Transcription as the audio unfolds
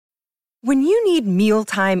When you need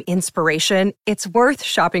mealtime inspiration, it's worth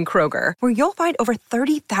shopping Kroger, where you'll find over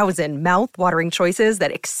 30,000 mouth-watering choices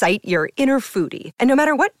that excite your inner foodie. And no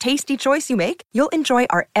matter what tasty choice you make, you'll enjoy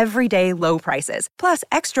our everyday low prices, plus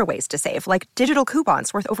extra ways to save, like digital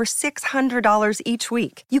coupons worth over $600 each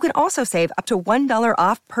week. You can also save up to $1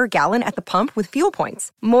 off per gallon at the pump with fuel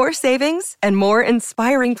points. More savings and more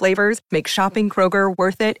inspiring flavors make shopping Kroger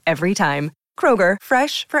worth it every time. Kroger,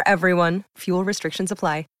 fresh for everyone. Fuel restrictions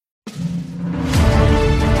apply.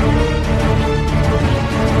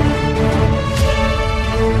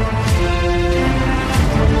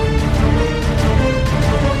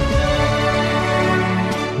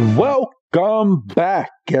 Welcome back,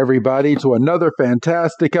 everybody, to another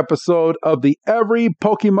fantastic episode of the Every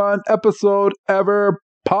Pokemon Episode Ever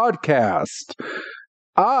podcast.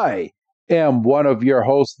 I am one of your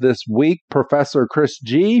hosts this week, Professor Chris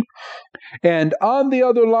G. And on the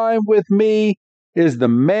other line with me is the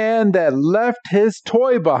man that left his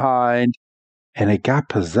toy behind and it got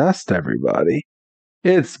possessed, everybody.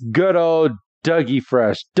 It's good old Dougie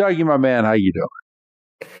Fresh. Dougie, my man, how you doing?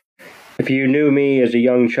 If you knew me as a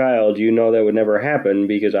young child, you know that would never happen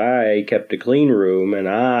because I kept a clean room and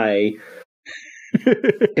I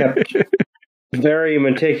kept very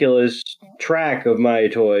meticulous track of my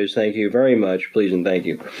toys. Thank you very much, please and thank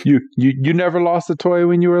you. You never lost a toy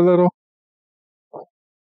when you were little?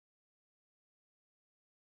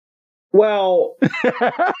 Well,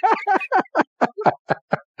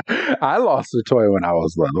 I lost a toy when I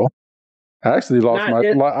was little. I actually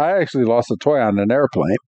lost a toy on an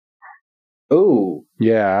airplane. Oh.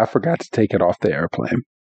 Yeah, I forgot to take it off the airplane.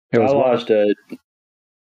 What's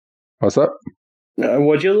up?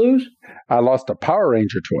 What'd you lose? I lost a Power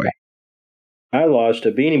Ranger toy. I lost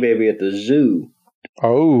a Beanie Baby at the zoo.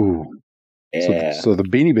 Oh. Yeah. So the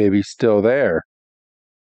Beanie Baby's still there.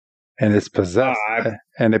 And it's possessed.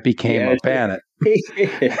 And it became a bandit.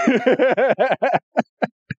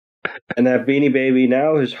 And that Beanie Baby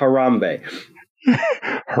now is Harambe.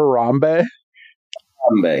 Harambe?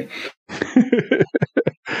 Harambe.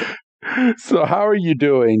 So how are you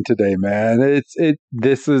doing today, man?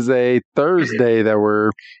 This is a Thursday that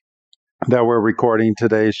we're recording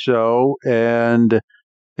today's show, and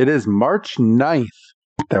it is March 9th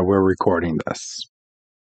that we're recording this.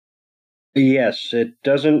 Yes, it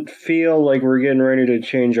doesn't feel like we're getting ready to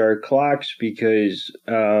change our clocks because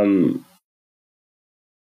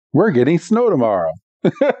we're getting snow tomorrow.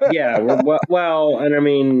 Yeah, well, and I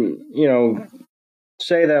mean,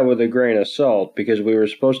 say that with a grain of salt because we were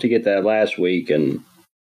supposed to get that last week and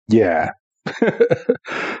yeah.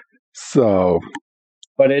 So,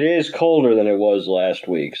 but it is colder than it was last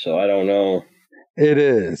week, so I don't know. It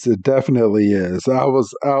is. It definitely is. I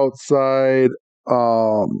was outside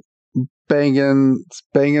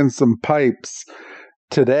banging some pipes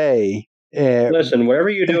today. And listen, whatever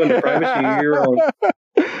you do in the privacy of your own,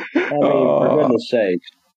 I mean, for goodness sake.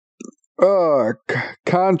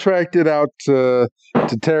 Contracted out to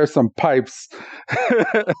tear some pipes.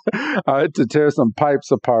 I had to tear some pipes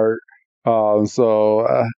apart. So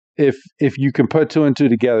if you can put two and two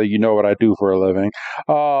together, you know what I do for a living.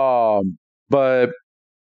 But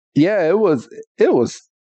yeah, it was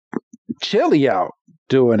chilly out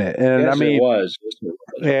doing it, and yes, I mean, it was.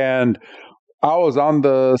 And I was on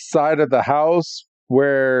the side of the house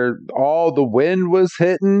where all the wind was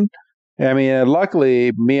hitting. I mean, and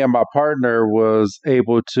luckily, me and my partner was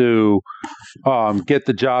able to get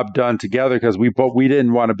the job done together because we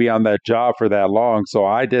didn't want to be on that job for that long. So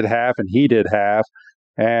I did half and he did half,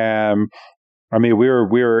 and I mean, we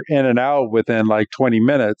were in and out within like 20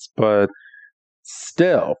 minutes, but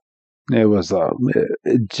still, it was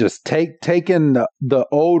just taking the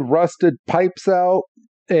old rusted pipes out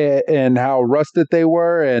and how rusted they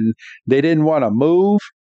were, and they didn't want to move.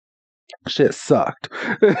 Shit sucked.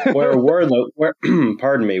 Where were the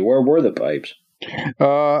pipes?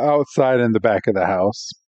 Outside in the back of the house.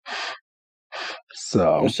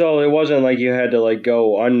 So it wasn't like you had to like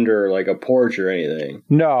go under like a porch or anything.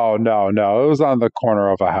 No. It was on the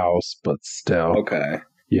corner of a house, but still. Okay.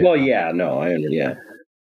 Yeah. Well, yeah, no, I understand. Yeah.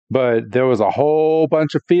 But there was a whole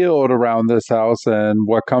bunch of field around this house, and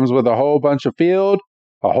what comes with a whole bunch of field?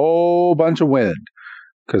 A whole bunch of wind,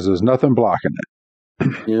 because there's nothing blocking it.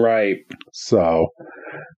 Right. So,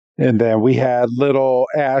 and then we had little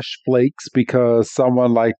ash flakes because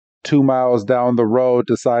someone like 2 miles down the road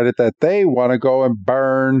decided that they want to go and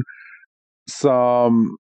burn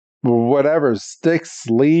some whatever sticks,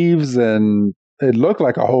 leaves, and it looked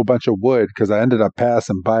like a whole bunch of wood because I ended up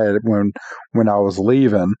passing by it when I was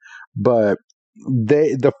leaving. But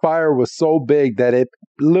the fire was so big that it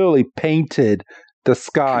literally painted the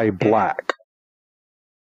sky black.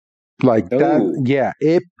 Like that, Oh. yeah,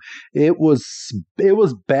 it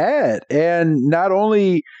was bad. And not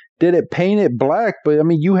only did it paint it black, but I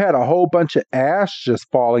mean you had a whole bunch of ash just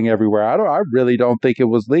falling everywhere. I really don't think it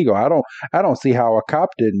was legal. I don't see how a cop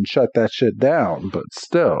didn't shut that shit down, but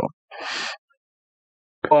still.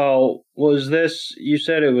 Well, was this, you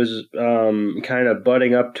said it was kind of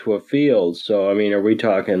butting up to a field, so I mean, are we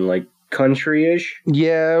talking like country-ish?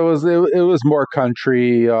 Yeah, it was more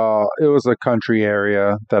country. It was a country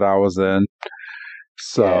area that I was in. Yeah,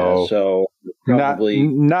 So so probably.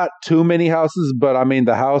 not too many houses, but I mean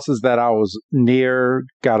the houses that I was near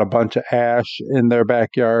got a bunch of ash in their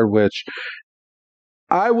backyard, which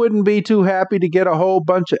I wouldn't be too happy to get a whole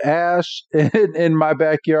bunch of ash in my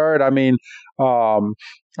backyard. I mean, um,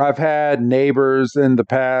 I've had neighbors in the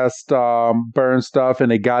past burn stuff,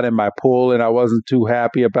 and it got in my pool, and I wasn't too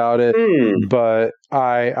happy about it. But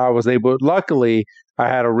I was able. Luckily, I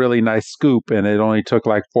had a really nice scoop, and it only took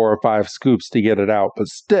like 4 or 5 scoops to get it out. But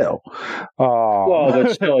still, Well,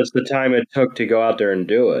 but still, it's the time it took to go out there and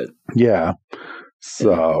do it. yeah.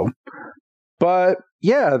 So, but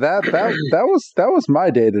yeah, that was my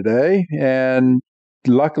day today, and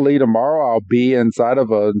luckily tomorrow I'll be inside of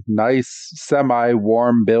a nice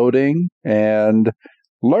semi-warm building and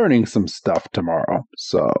learning some stuff tomorrow.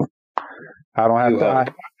 So I don't have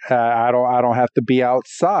to. I don't have to be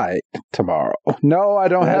outside tomorrow. No, I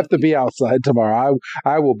don't have to be outside tomorrow.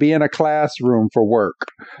 I will be in a classroom for work.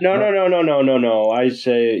 No.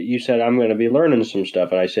 You said I'm going to be learning some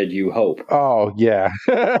stuff, and I said you hope. Oh yeah,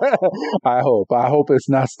 I hope. I hope it's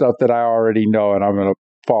not stuff that I already know, and I'm going to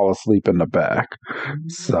fall asleep in the back.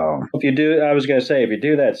 So if you do, I was going to say, if you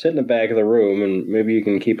do that, sit in the back of the room, and maybe you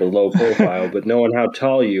can keep a low profile. But knowing how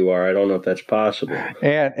tall you are, I don't know if that's possible.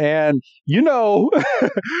 And you know,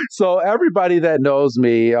 so everybody that knows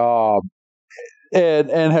me,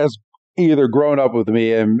 and has either grown up with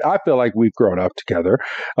me, and I feel like we've grown up together.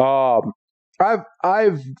 I've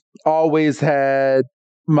always had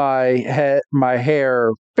my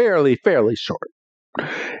hair fairly short.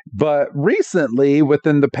 But recently,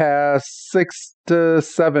 within the past 6 to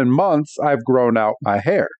 7 months, I've grown out my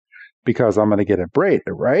hair because I'm going to get it braided,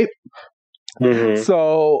 right? Mm-hmm.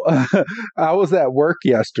 So I was at work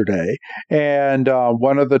yesterday, and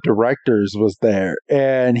one of the directors was there,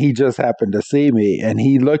 and he just happened to see me, and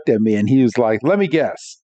he looked at me, and he was like, "Let me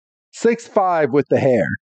guess, 6'5" with the hair."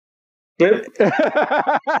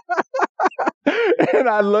 And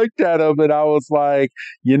I looked at him and I was like,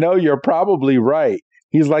 you're probably right.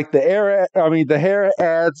 He's like, the hair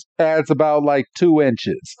adds about like 2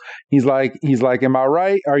 inches. He's like, am I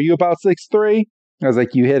right? Are you about 6'3"? I was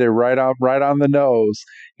like, you hit it right on the nose.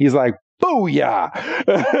 He's like, booyah.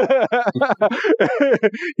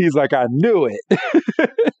 He's like, I knew it.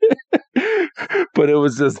 But it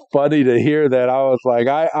was just funny to hear that. I was like,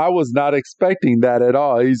 I was not expecting that at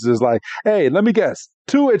all. He's just like, hey, let me guess,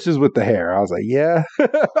 2 inches with the hair. I was like, yeah.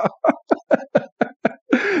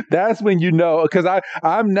 That's when you know, because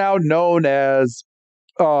I'm now known as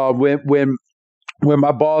when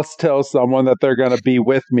my boss tells someone that they're going to be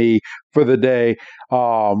with me for the day,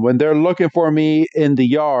 when they're looking for me in the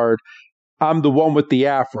yard, I'm the one with the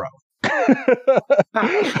afro.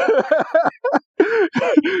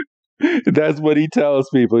 That's what he tells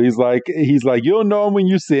people. He's like, you'll know him when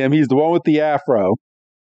you see him. He's the one with the afro.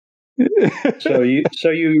 So you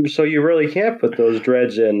really can't put those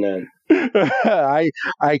dreads in then. I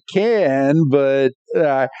can, but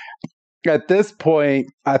at this point,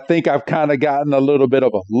 I think I've kind of gotten a little bit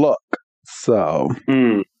of a look. So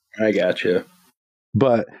I got you.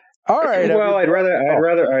 But all right. Well, I'd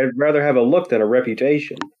rather have a look than a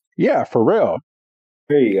reputation. Yeah, for real.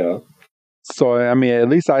 There you go. So I mean, at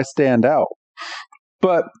least I stand out.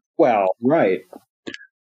 But well, right.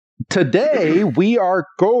 Today we are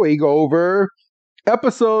going over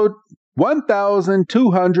episode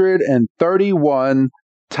 1231,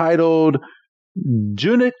 titled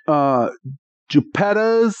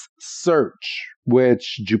Juppeta's Search,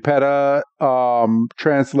 which Juppeta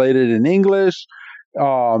translated in English,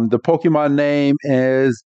 the Pokemon name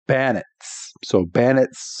is Bannett's. So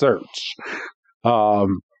Bannett's Search.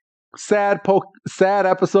 Sad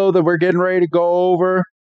episode that we're getting ready to go over.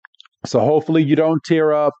 So hopefully you don't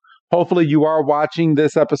tear up. Hopefully you are watching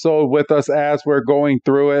this episode with us as we're going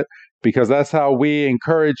through it, because that's how we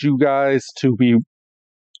encourage you guys to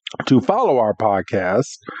follow our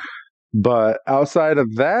podcast. But outside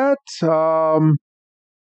of that, are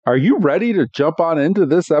you ready to jump on into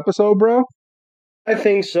this episode, bro? I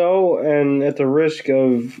think so. And at the risk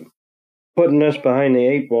of putting us behind the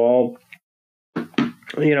 8 ball,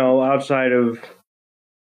 outside of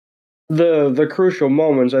the crucial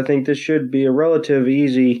moments, I think this should be a relative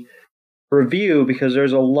easy review because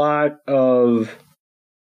there's a lot of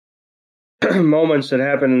moments that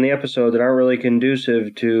happen in the episode that aren't really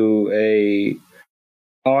conducive to a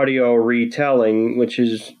audio retelling, which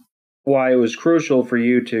is why it was crucial for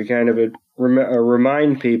you to kind of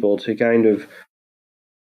remind people to kind of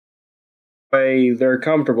way they're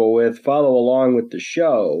comfortable with, follow along with the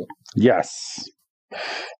show. Yes.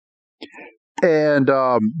 And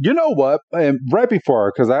you know what? And right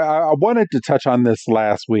before, because I wanted to touch on this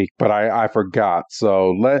last week, but I forgot.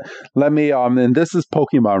 So let me and this is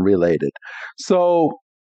Pokemon related. So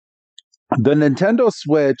the Nintendo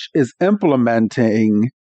Switch is implementing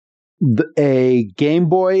a Game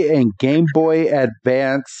Boy and Game Boy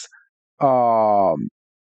Advance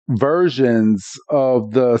versions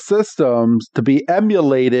of the systems to be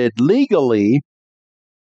emulated legally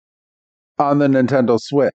on the Nintendo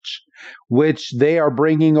Switch, which they are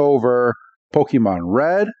bringing over Pokemon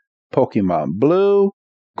Red, Pokemon Blue,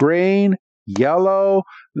 Green, Yellow,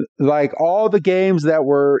 like all the games that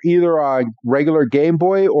were either on regular Game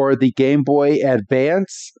Boy or the Game Boy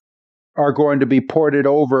Advance are going to be ported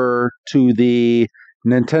over to the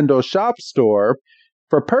Nintendo Shop Store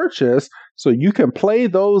for purchase, so you can play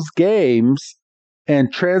those games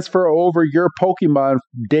and transfer over your Pokemon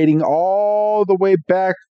dating all the way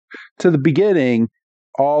back to the beginning,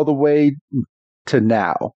 all the way to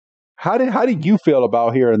now. How did you feel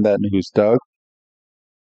about hearing that news, Doug?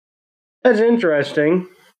 That's interesting.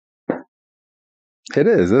 It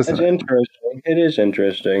is, isn't it? Interesting. It is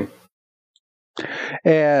interesting.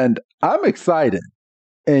 And I'm excited.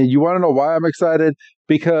 And you want to know why I'm excited?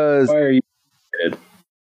 Because why are you excited?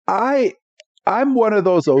 I'm one of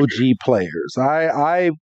those OG players.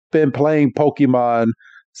 I've been playing Pokemon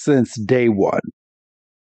since day one.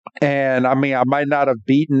 And I mean, I might not have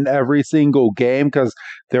beaten every single game because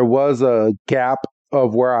there was a gap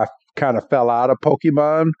of where I kind of fell out of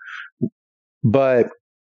Pokemon. But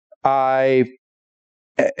I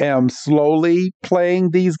am slowly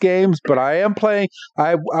playing these games, but I am playing.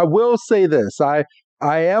 I will say this: I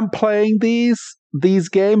am playing these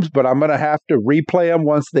games, but I'm gonna have to replay them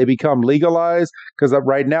once they become legalized. Because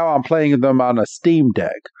right now I'm playing them on a Steam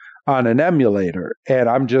Deck on an emulator, and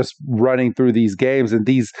I'm just running through these games, and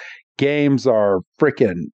these games are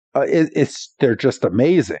freaking. They're just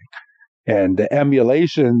amazing, and the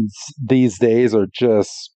emulations these days are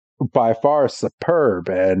just by far superb,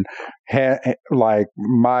 and like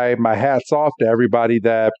my hat's off to everybody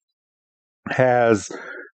that has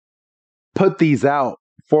put these out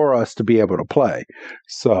for us to be able to play.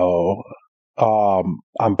 So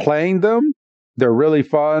I'm playing them. They're really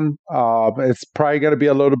fun. It's probably going to be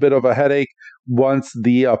a little bit of a headache once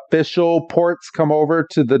the official ports come over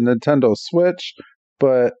to the Nintendo Switch,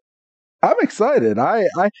 but I'm excited. I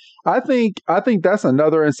think that's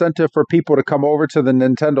another incentive for people to come over to the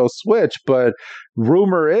Nintendo Switch. But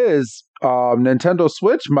rumor is Nintendo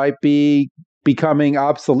Switch might be becoming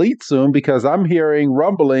obsolete soon because I'm hearing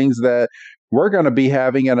rumblings that we're going to be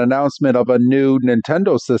having an announcement of a new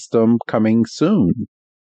Nintendo system coming soon.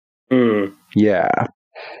 Yeah,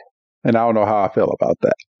 and I don't know how I feel about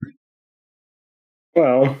that.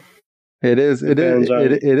 Well, it is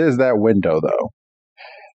that window though.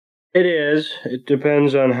 It is. It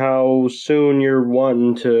depends on how soon you're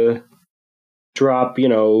wanting to drop,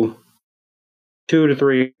 $200 to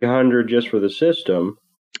 $300 just for the system.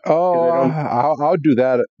 Oh, I'll do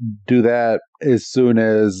that. Do that as soon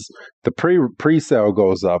as the pre-sale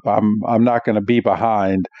goes up. I'm not going to be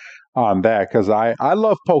behind on that because I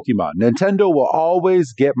love Pokemon. Nintendo will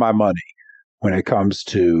always get my money when it comes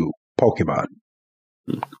to Pokemon.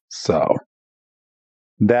 So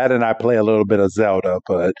that, and I play a little bit of Zelda,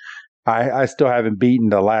 but I still haven't beaten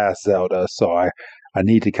the last Zelda, so I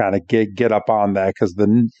need to kind of get up on that because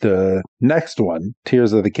the next one,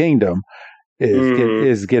 Tears of the Kingdom,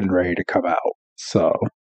 is getting ready to come out. So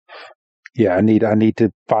yeah, I need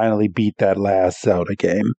to finally beat that last Zelda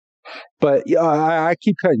game. But I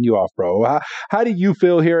keep cutting you off, bro. How do you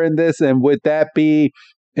feel hearing this? And would that be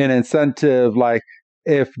an incentive? Like,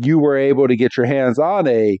 if you were able to get your hands on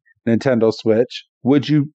a Nintendo Switch,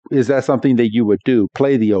 is that something that you would do?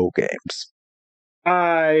 Play the old games?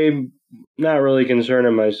 I'm not really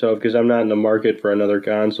concerning myself because I'm not in the market for another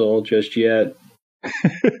console just yet.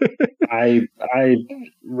 I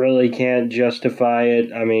really can't justify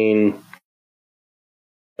it. I mean,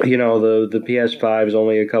 the PS5 is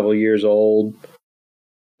only a couple years old.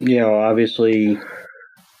 Obviously,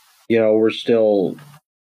 we're still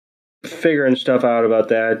figuring stuff out about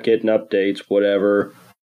that, getting updates, whatever.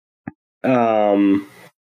 I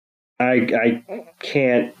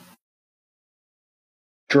can't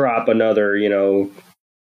drop another, $200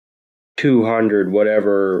 200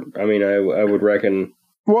 whatever. I mean, I would reckon.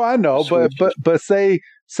 Well, I know, but say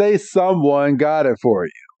someone got it for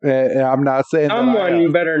you. And I'm not saying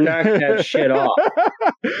someone better knock that shit off.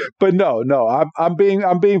 But no, I'm being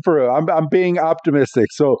for real. I'm being optimistic.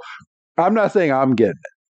 So I'm not saying I'm getting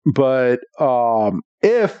it, but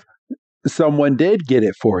if someone did get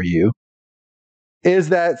it for you, is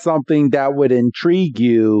that something that would intrigue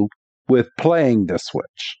you with playing the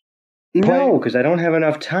Switch? No, because I don't have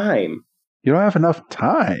enough time. You don't have enough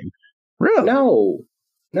time? Really?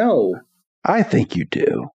 No. I think you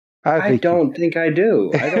do. I don't think I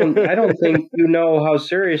do. I don't think you know how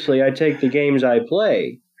seriously I take the games I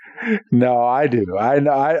play. No, I do.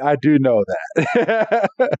 I do know that.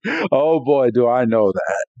 Oh boy, do I know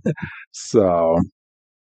that. So,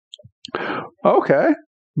 okay.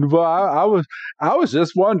 Well, I was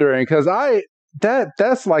just wondering because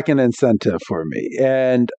that's like an incentive for me,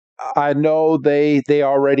 and I know they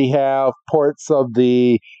already have ports of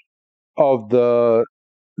the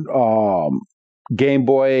Game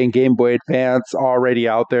Boy and Game Boy Advance already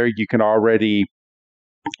out there. You can already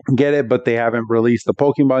get it, but they haven't released the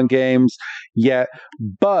Pokemon games yet.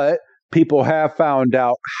 But people have found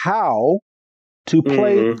out how to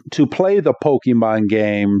play the Pokemon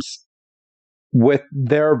games with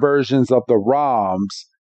their versions of the ROMs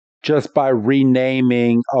just by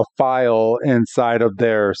renaming a file inside of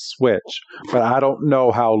their Switch. But I don't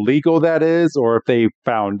know how legal that is, or if they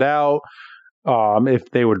found out if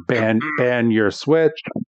they would ban your Switch.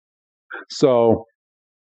 So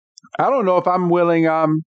I don't know if I'm willing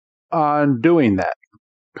on doing that,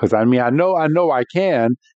 because I mean I know I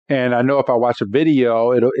can, and I know if I watch a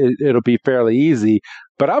video it'll be fairly easy.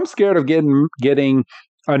 But I'm scared of getting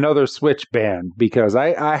another Switch banned, because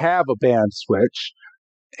I have a banned Switch,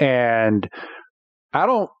 and I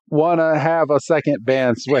don't want to have a second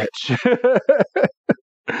banned Switch.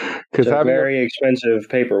 It's a very expensive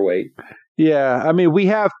paperweight. Yeah, I mean, we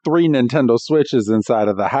have 3 Nintendo Switches inside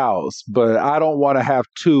of the house, but I don't want to have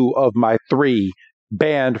 2 of my 3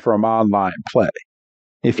 banned from online play,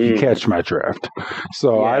 if you catch my drift.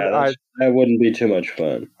 So yeah, that wouldn't be too much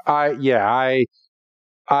fun. The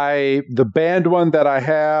banned one that I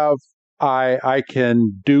have, I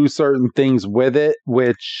can do certain things with it,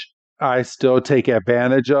 which I still take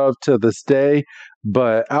advantage of to this day.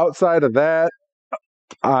 But outside of that,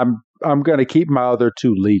 I'm going to keep my other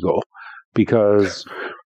 2 legal, because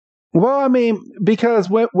when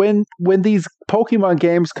these Pokemon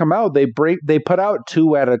games come out, they put out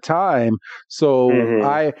 2 at a time, so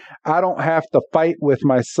I don't have to fight with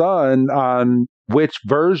my son on which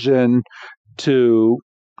version to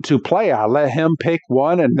play. I let him pick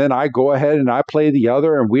one, and then I go ahead and I play the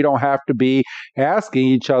other, and we don't have to be asking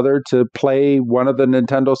each other to play one of the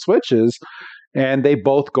Nintendo Switches, and they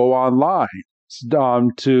both go online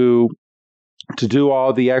to do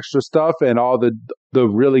all the extra stuff and all the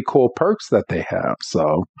really cool perks that they have.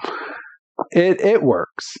 So it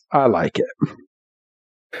works. I like it.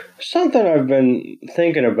 Something I've been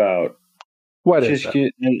thinking about. What is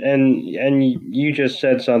it? And you just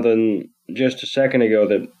said something just a second ago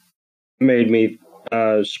that made me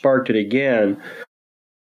sparked it again.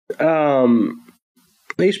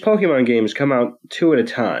 These Pokemon games come out 2 at a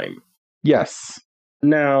time. Yes.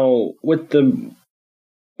 Now, with the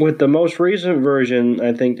most recent version,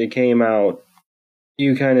 I think that came out,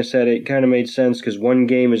 you kind of said it kind of made sense because one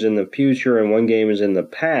game is in the future and one game is in the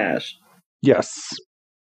past. Yes.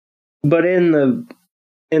 But in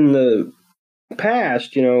the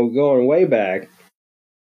past, going way back,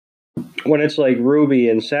 when it's like Ruby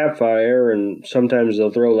and Sapphire, and sometimes they'll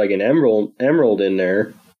throw like an Emerald in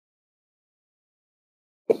there,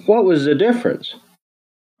 what was the difference?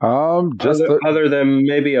 Other than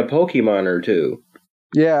maybe a Pokemon or 2.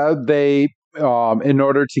 Yeah, they in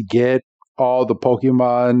order to get all the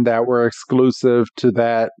Pokemon that were exclusive to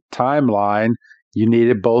that timeline, you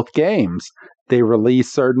needed both games. They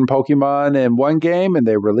released certain Pokemon in one game, and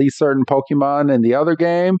they released certain Pokemon in the other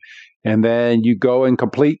game, and then you go and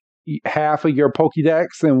complete half of your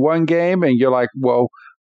Pokédex in one game, and you're like, well,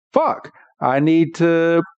 fuck, I need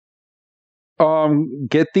to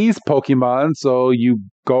get these Pokemon. So you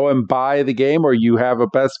go and buy the game, or you have a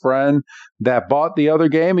best friend that bought the other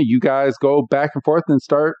game, and you guys go back and forth and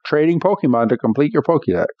start trading Pokemon to complete your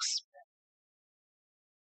Pokédex.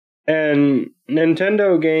 And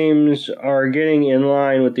Nintendo games are getting in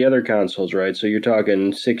line with the other consoles, right? So you're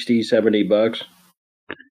talking $60-$70.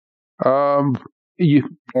 Or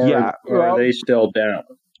are they still down?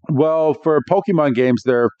 Well, for Pokemon games,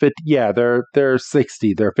 they're 50. Yeah, they're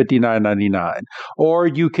 60. They're $59.99. Or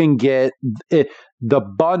you can get the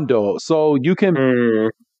bundle. So you can,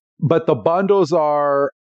 but the bundles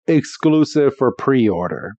are exclusive for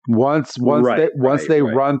pre-order. Once they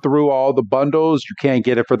run through all the bundles, you can't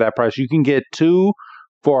get it for that price. You can get 2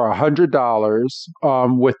 for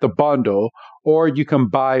 $100 with the bundle, or you can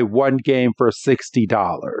buy one game for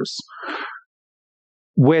 $60.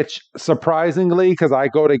 Which, surprisingly, because I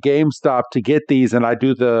go to GameStop to get these and I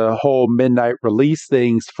do the whole midnight release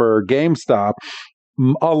things for GameStop,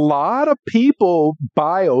 a lot of people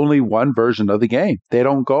buy only one version of the game. They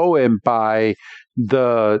don't go and buy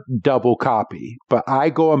the double copy. But I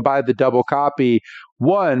go and buy the double copy,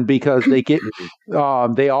 one, because they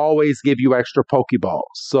they always give you extra Pokeballs.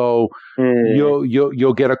 So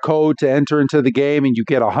you'll get a code to enter into the game, and you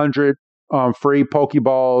get 100 free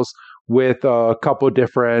Pokeballs with a couple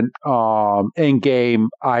different in-game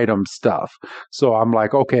item stuff. So I'm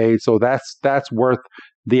like, okay, so that's worth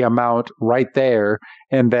the amount right there,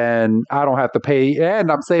 and then I don't have to pay,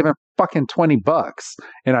 and I'm saving fucking $20.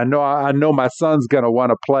 And I know my son's gonna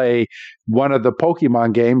want to play one of the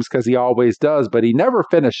Pokemon games because he always does, but he never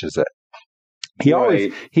finishes it. He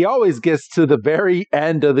always gets to the very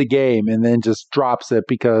end of the game and then just drops it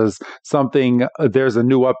because there's a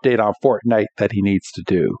new update on Fortnite that he needs to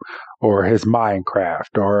do, or his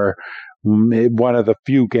Minecraft, or one of the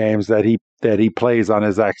few games that he plays on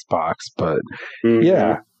his Xbox. But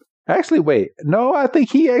yeah, actually, wait, no, I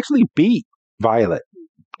think he actually beat Violet.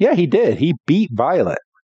 Yeah, he did. He beat Violet.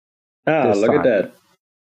 Ah, look at that.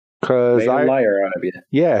 Because a liar out of you.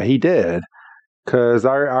 Yeah, he did. Because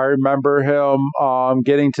I remember him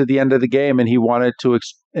getting to the end of the game and he wanted to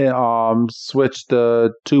switch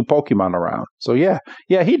the 2 Pokemon around. So yeah,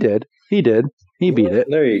 he did. He beat it.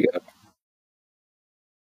 There you go.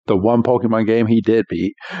 The one Pokemon game he did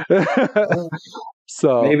beat.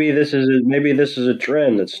 So maybe this is a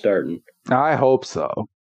trend that's starting. I hope so.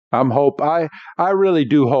 I really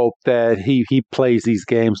do hope that he plays these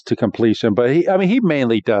games to completion. But he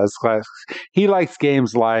mainly does. He likes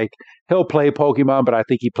games like, he'll play Pokemon, but I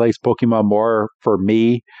think he plays Pokemon more for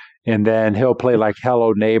me. And then he'll play like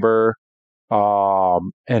Hello Neighbor,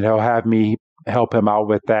 and he'll have me help him out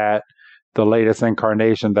with that. The latest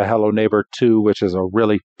incarnation, the Hello Neighbor 2, which is a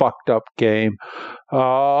really fucked up game.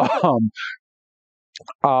 I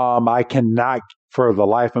cannot for the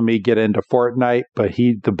life of me get into Fortnite, but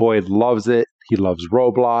the boy loves it. He loves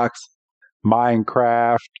Roblox,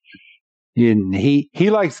 Minecraft, and he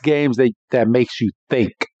likes games that makes you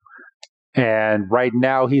think. And right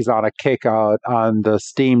now he's on a kick on the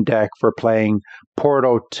Steam Deck for playing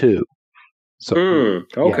Portal 2. So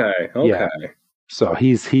okay. Yeah. So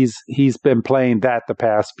he's been playing that the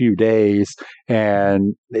past few days,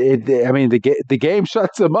 and the game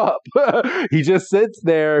shuts him up. He just sits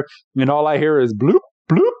there, and all I hear is bloop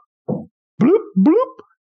bloop bloop bloop.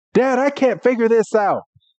 Dad, I can't figure this out.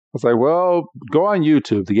 I was like, well, go on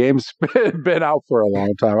YouTube. The game's been out for a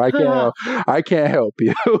long time. I can't help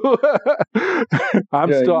you.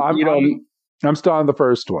 I'm still on the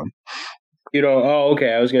first one. You don't. Oh,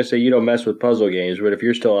 okay. I was going to say you don't mess with puzzle games, but if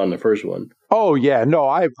you're still on the first one, oh yeah,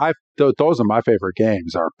 no, those are my favorite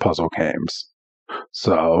games. Are puzzle games.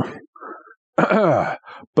 So,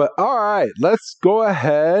 but all right, let's go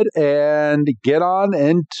ahead and get on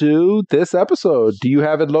into this episode. Do you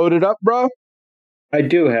have it loaded up, bro? I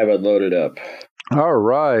do have it loaded up. All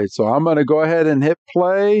right, so I'm going to go ahead and hit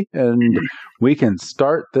play, and we can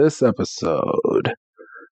start this episode.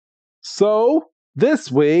 So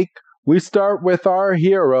this week, we start with our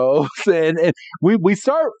heroes, and we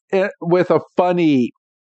start with a funny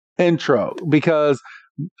intro because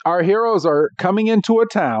our heroes are coming into a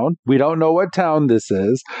town. We don't know what town this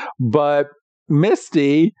is, but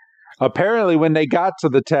Misty, apparently when they got to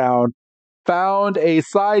the town, found a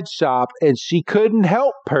side shop and she couldn't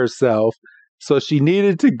help herself, so she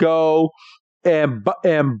needed to go and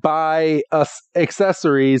buy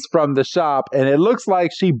accessories from the shop, and it looks like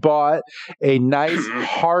she bought a nice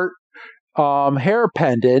heart hair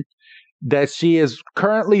pendant that she is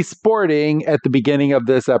currently sporting at the beginning of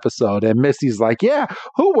this episode. And Misty's like, yeah,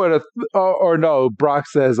 who would have, or no, Brock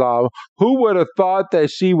says, who would have thought that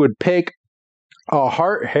she would pick a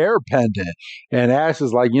heart hair pendant? And Ash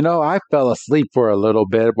is like, I fell asleep for a little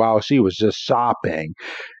bit while she was just shopping.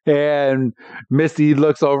 And Misty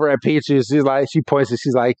looks over at Pikachu. She points and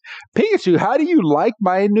she's like, Pikachu, how do you like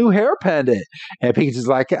my new hair pendant? And Pikachu's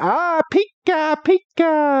like, Pika.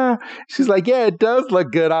 She's like, yeah, it does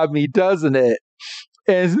look good on me, doesn't it?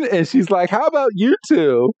 And she's like, how about you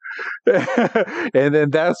two? And then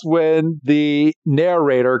that's when the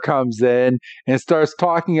narrator comes in and starts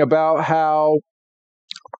talking about how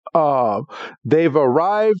they've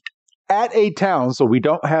arrived at a town, so we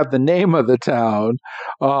don't have the name of the town,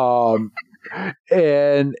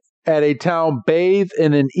 and at a town bathed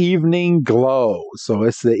in an evening glow. So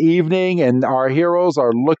it's the evening, and our heroes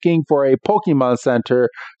are looking for a Pokemon Center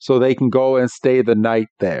so they can go and stay the night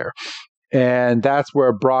there. And that's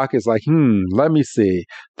where Brock is like, let me see.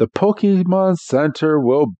 The Pokemon Center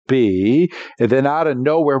will be. And then out of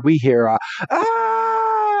nowhere, we hear,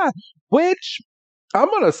 which I'm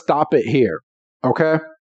going to stop it here. Okay.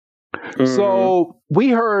 Mm-hmm. So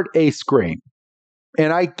we heard a scream.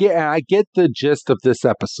 And I get the gist of this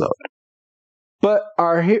episode. But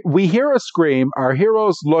we hear a scream. Our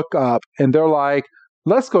heroes look up and they're like,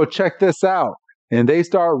 let's go check this out. And they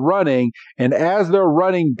start running. And as they're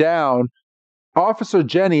running down, Officer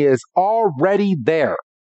Jenny is already there.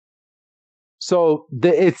 So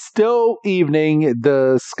it's still evening.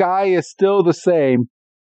 The sky is still the same.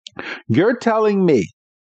 You're telling me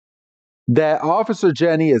that Officer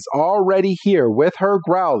Jenny is already here with her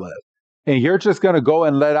Growlithe, and you're just going to go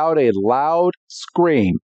and let out a loud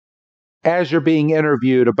scream as you're being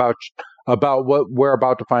interviewed about what we're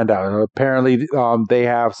about to find out. Apparently, they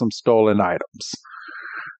have some stolen items.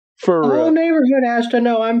 The whole neighborhood has to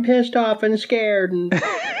know I'm pissed off and scared and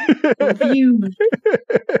confused.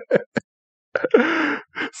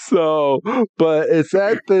 So, but it's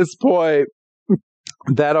at this point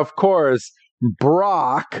that, of course,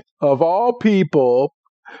 Brock, of all people,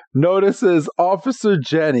 notices Officer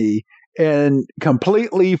Jenny and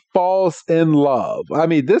completely falls in love. I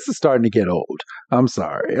mean, this is starting to get old. I'm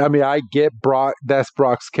sorry. I mean, I get Brock, that's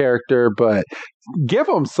Brock's character, but give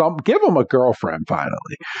him a girlfriend finally.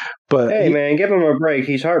 But hey, man, give him a break.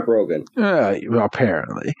 He's heartbroken.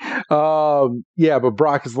 Apparently. But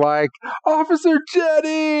Brock is like, Officer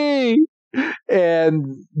Jenny!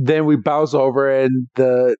 And then we bounce over and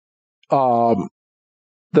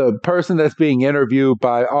the person that's being interviewed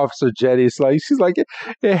by Officer Jenny is like, she's like,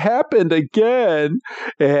 it happened again.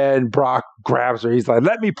 And Brock grabs her. He's like,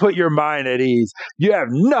 let me put your mind at ease. You have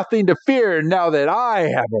nothing to fear now that I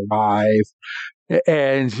have arrived.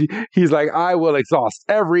 And he's like, I will exhaust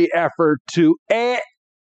every effort to...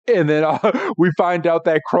 And then we find out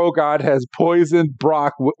that Krogon has poisoned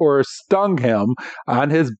Brock or stung him on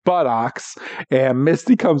his buttocks. And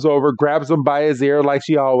Misty comes over, grabs him by his ear like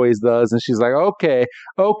she always does. And she's like,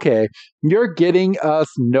 okay, you're getting us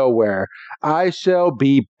nowhere. I shall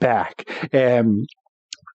be back. And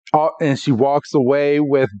she walks away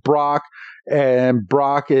with Brock. And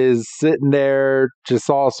Brock is sitting there just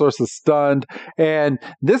all sorts of stunned. And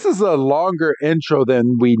this is a longer intro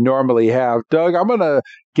than we normally have. Doug, I'm going to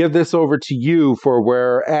give this over to you for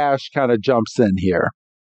where Ash kind of jumps in here.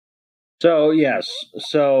 So, yes.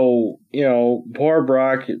 So, poor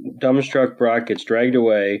Brock, dumbstruck Brock gets dragged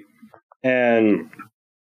away. And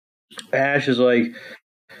Ash is like,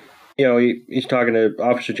 he's talking to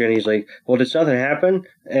Officer Jenny. He's like, well, did something happen?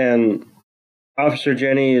 And Officer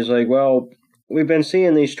Jenny is like, well, we've been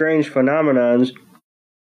seeing these strange phenomenons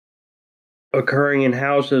occurring in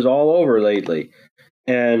houses all over lately.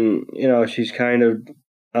 And, she's kind of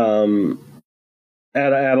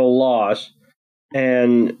at a loss.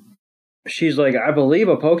 And she's like, I believe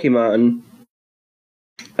a Pokemon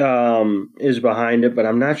is behind it, but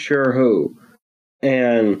I'm not sure who.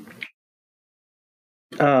 And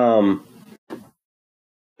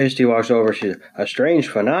Misty walks over. She's a strange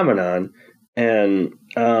phenomenon. And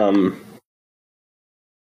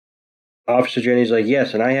Officer Jenny's like,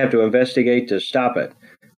 yes, and I have to investigate to stop it.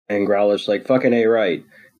 And Growlithe's like, fucking A right.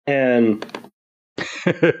 And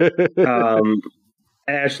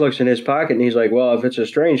Ash looks in his pocket and he's like, well, if it's a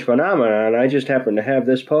strange phenomenon, I just happen to have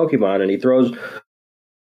this Pokemon. And he throws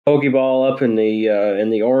Pokeball up in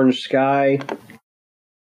the orange sky,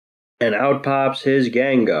 and out pops his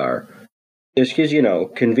Gengar. Just because,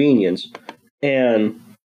 convenience. And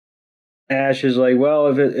Ash is like,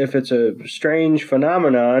 well, if it's a strange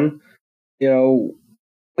phenomenon,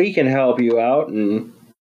 we can help you out. And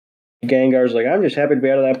Gengar's like, I'm just happy to be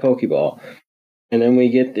out of that Pokeball. And then we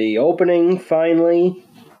get the opening, finally,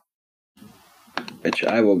 which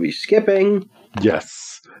I will be skipping.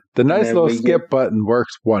 Yes. The nice little skip button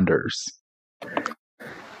works wonders.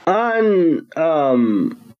 On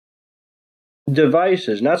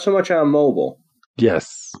devices, not so much on mobile.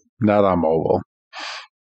 Yes, not on mobile.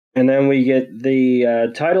 And then we get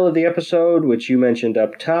the title of the episode, which you mentioned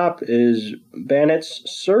up top, is Bandit's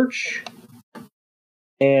Search.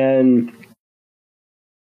 And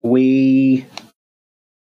we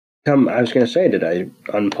come, I was going to say, did I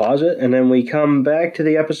unpause it? And then we come back to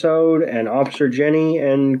the episode, and Officer Jenny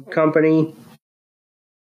and company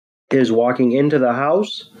is walking into the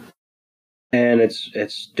house, and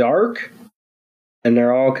it's dark, and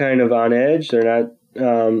they're all kind of on edge. They're not,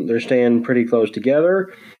 they're staying pretty close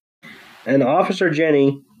together. And Officer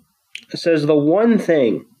Jenny says the one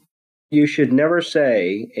thing you should never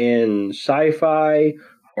say in sci-fi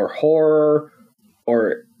or horror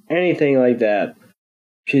or anything like that.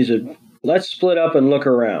 She said, let's split up and look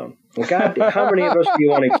around. Well, God, how many of us do you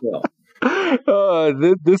want to kill?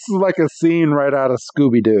 This is like a scene right out of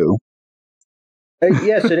Scooby-Doo.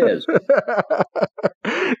 Yes, it is.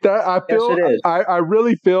 I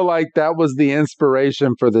really feel like that was the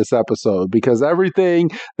inspiration for this episode, because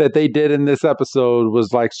everything that they did in this episode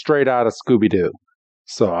was like straight out of Scooby-Doo.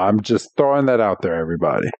 So I'm just throwing that out there,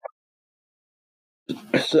 everybody.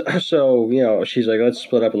 So, she's like, let's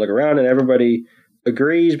split up and look around, and everybody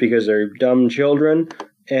agrees because they're dumb children,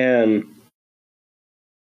 and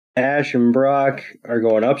Ash and Brock are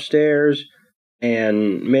going upstairs,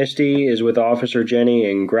 and Misty is with Officer Jenny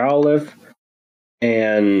and Growlithe,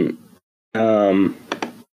 and the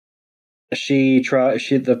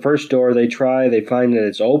first door they try, they find that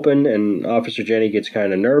it's open, and Officer Jenny gets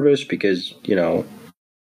kind of nervous because,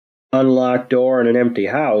 unlocked door in an empty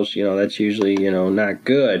house, that's usually, not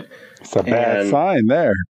good. It's a bad sign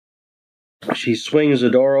there. She swings the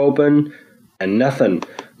door open and nothing,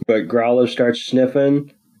 but Growlithe starts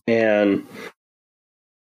sniffing, and,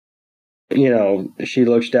 she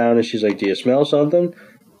looks down and she's like, do you smell something?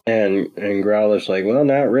 And Growlithe's like, well,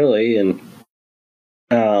 not really. And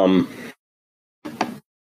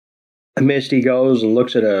Misty goes and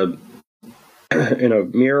looks at in a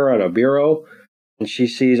mirror on a bureau, and she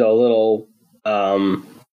sees a little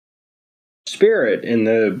spirit in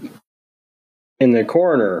the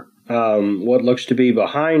corner. What looks to be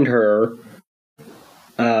behind her,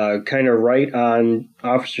 kind of right on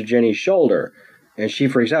Officer Jenny's shoulder, and she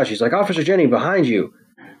freaks out. She's like, "Officer Jenny, behind you!"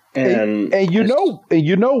 And you know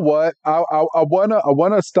what? I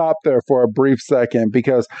wanna stop there for a brief second,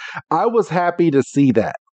 because I was happy to see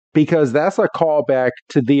that, because that's a callback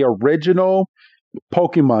to the original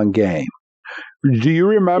Pokemon game. Do you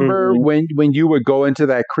remember when you would go into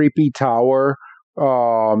that creepy tower,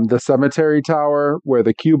 the cemetery tower where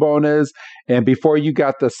the Cubone is, and before you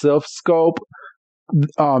got the Sylph Scope,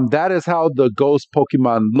 that is how the ghost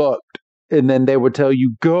Pokemon looked, and then they would tell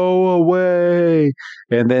you, "Go away,"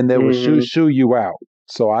 and then they would shoo you out.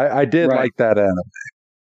 So I did like that anime.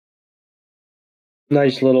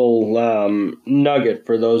 Nice little nugget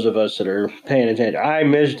for those of us that are paying attention. I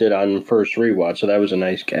missed it on first rewatch, so that was a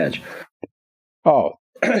nice catch. Oh,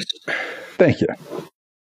 thank you.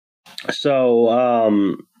 So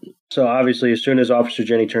obviously, as soon as Officer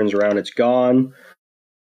Jenny turns around, it's gone.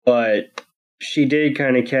 But she did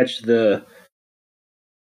kind of catch for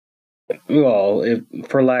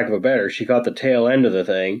lack of a better, she caught the tail end of the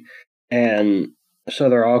thing. And so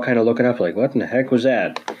they're all kind of looking up like, what in the heck was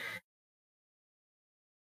that?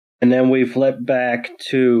 And then we flip back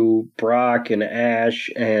to Brock and Ash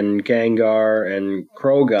and Gengar and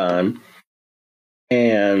Krogan.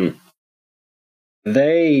 And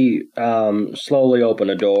they slowly open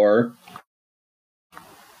a door,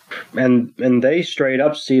 and they straight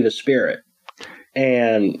up see the spirit.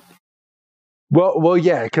 And well,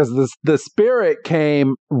 yeah, because the spirit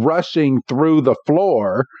came rushing through the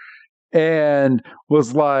floor and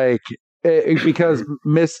was like, because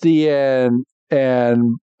Misty and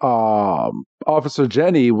Officer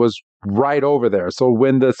Jenny was right over there. So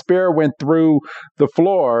when the spirit went through the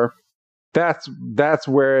floor, that's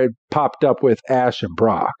where it popped up with Ash and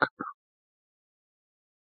Brock.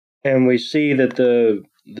 And we see that the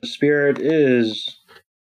spirit is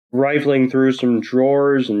rifling through some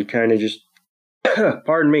drawers and kind of just,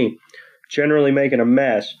 pardon me, generally making a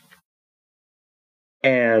mess.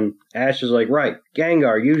 And Ash is like, right,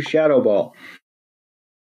 Gengar, use Shadow Ball.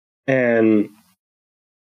 And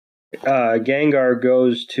Gengar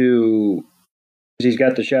goes to, he's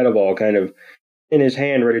got the Shadow Ball kind of in his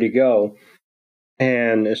hand, ready to go.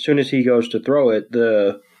 And as soon as he goes to throw it,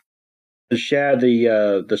 the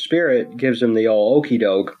spirit gives him the old okey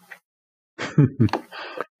doke,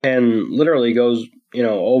 and literally goes,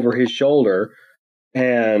 over his shoulder.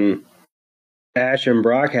 And Ash and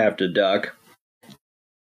Brock have to duck.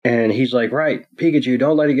 And he's like, right, Pikachu,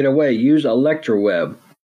 don't let it get away. Use Electroweb.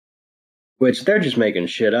 Which they're just making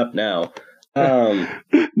shit up now.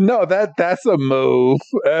 No, that's a move.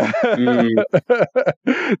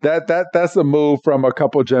 That's a move from a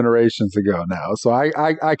couple generations ago now. So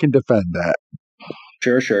I can defend that.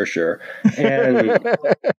 Sure. And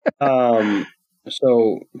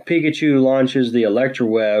so Pikachu launches the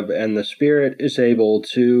Electroweb, and the spirit is able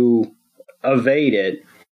to evade it.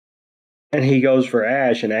 And he goes for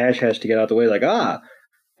Ash, and Ash has to get out the way like,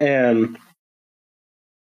 And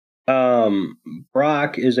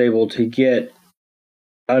Brock is able to get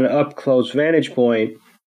an up-close vantage point,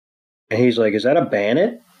 and he's like, is that a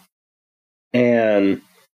Bannet? and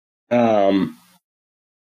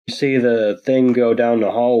you see the thing go down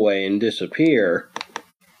the hallway and disappear,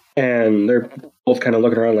 and they're both kind of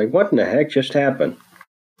looking around like, what in the heck just happened?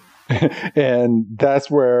 And that's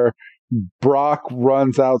where Brock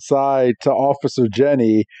runs outside to Officer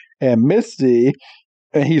Jenny and Misty,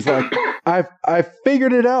 and he's like, I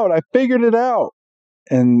figured it out. I figured it out.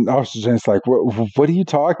 And Officer Jenny's like, what are you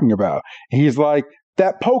talking about? And he's like,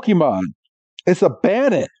 that Pokemon. It's a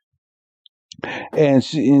bandit. And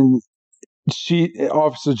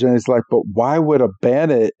Officer Jenny's like, but why would a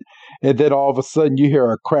bandit? And then all of a sudden you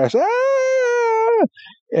hear a crash. Ah!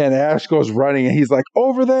 And Ash goes running, and he's like,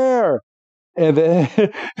 over there. And then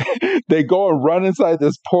they go and run inside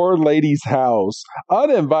this poor lady's house,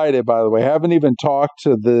 uninvited, by the way. Haven't even talked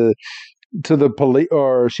to the police,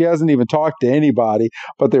 or she hasn't even talked to anybody.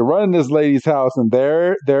 But they run in this lady's house, and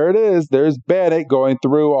there it is. There's Bennett going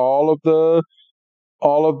through all of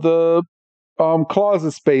the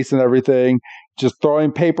closet space and everything, just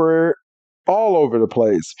throwing paper all over the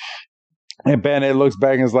place. And Bennett looks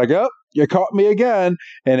back and is like, oh, you caught me again.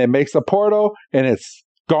 And it makes a portal, and it's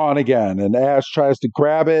gone again. And Ash tries to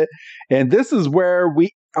grab it. And this is where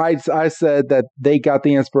I said that they got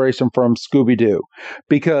the inspiration from Scooby-Doo,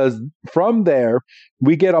 because from there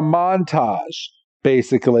we get a montage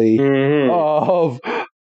basically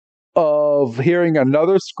of hearing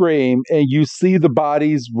another scream, and you see the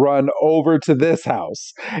bodies run over to this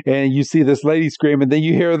house, and you see this lady scream, and then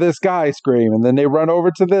you hear this guy scream, and then they run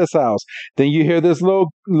over to this house, then you hear this little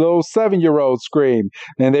 7-year-old scream,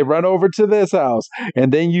 and they run over to this house,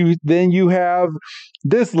 and then you have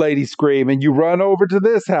this lady scream, and you run over to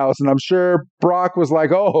this house, and I'm sure Brock was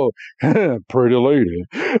like, oh, pretty lady,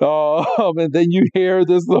 and then you hear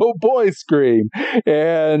this little boy scream,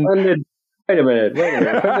 and Wait a minute. When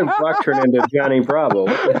did Brock turn into Johnny Bravo?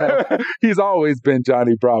 What the hell? He's always been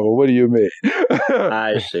Johnny Bravo. What do you mean?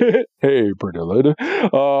 I see. Hey, pretty lady.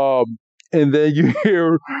 And then you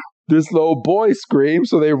hear this little boy scream,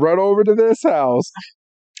 so they run over to this house.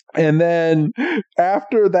 And then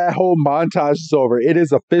after that whole montage is over, it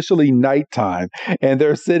is officially nighttime, and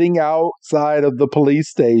they're sitting outside of the police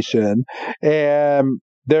station, and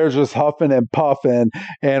they're just huffing and puffing,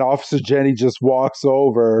 and Officer Jenny just walks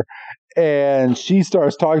over, and she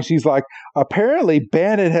starts talking. She's like, apparently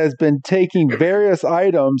Bandit has been taking various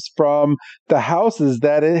items from the houses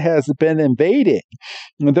that it has been invading.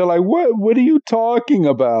 And they're like, what are you talking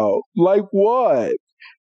about? Like what?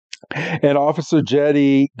 And Officer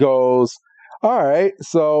Jetty goes, all right,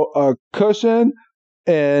 so a cushion.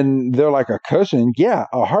 And they're like, a cushion? Yeah,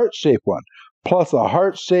 a heart-shaped one. Plus a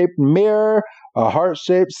heart-shaped mirror, a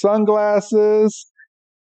heart-shaped sunglasses,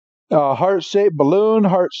 a heart-shaped balloon,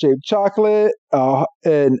 heart-shaped chocolate,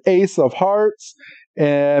 an ace of hearts.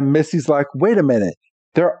 And Missy's like, wait a minute,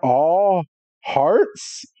 they're all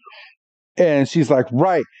hearts? And she's like,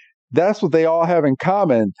 right, that's what they all have in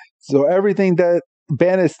common. So everything that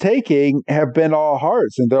Ben is taking have been all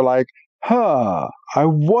hearts. And they're like, I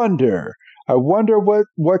wonder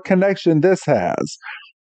what connection this has.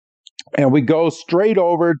 And we go straight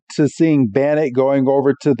over to seeing Bandit going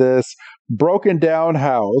over to this broken down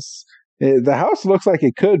house. The house looks like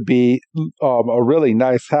it could be a really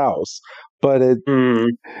nice house, but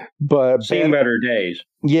seen better days.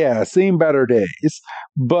 Yeah, seen better days.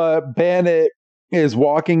 But Bandit is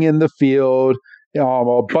walking in the field,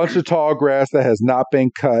 a bunch of tall grass that has not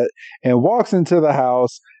been cut, and walks into the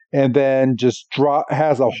house, and then just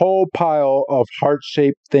has a whole pile of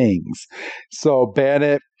heart-shaped things. So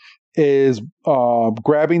Bandit is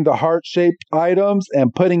grabbing the heart-shaped items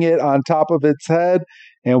and putting it on top of its head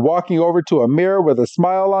and walking over to a mirror with a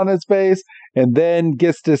smile on its face, and then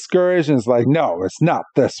gets discouraged and is like, no, it's not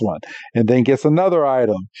this one. And then gets another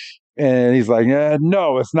item. And he's like,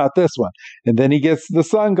 no, it's not this one. And then he gets the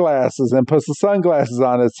sunglasses and puts the sunglasses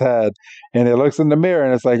on its head. And it looks in the mirror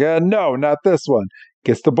and it's like, no, not this one.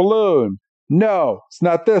 Gets the balloon. No, it's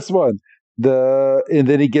not this one. And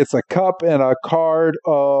then he gets a cup and a card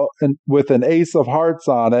with an ace of hearts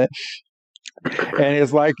on it. And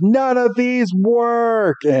it's like, none of these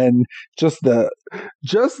work. And just the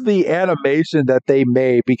animation that they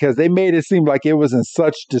made, because they made it seem like it was in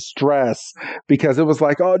such distress, because it was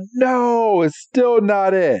like, oh no, it's still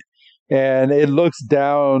not it. And it looks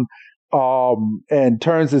down and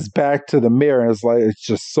turns its back to the mirror, and it's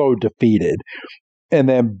just so defeated. And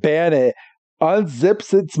then Bandit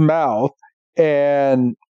unzips its mouth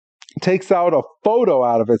and takes out a photo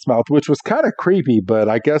out of its mouth, which was kind of creepy, but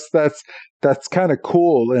I guess that's kind of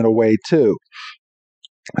cool in a way too.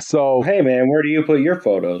 So, hey man, where do you put your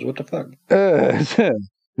photos? What the fuck?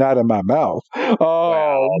 Not in my mouth.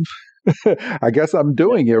 Wow. I guess I'm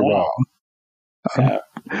doing it wrong.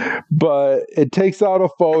 But it takes out a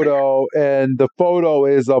photo, and the photo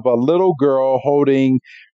is of a little girl holding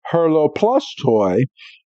her little plush toy.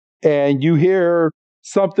 And you hear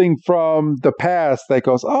something from the past that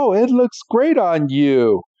goes, "Oh, it looks great on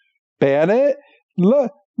you, Bennett.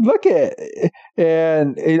 Look at it."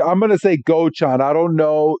 And I'm going to say Gochan. I don't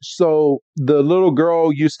know. So the little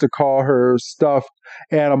girl used to call her stuffed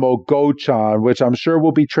animal Gochan, which I'm sure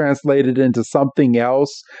will be translated into something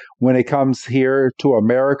else when it comes here to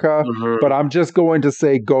America. Mm-hmm. But I'm just going to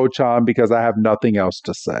say Gochan because I have nothing else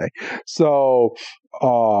to say. So,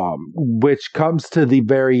 which comes to the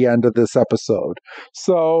very end of this episode.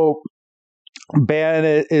 So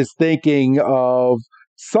Bennett is thinking of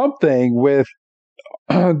something with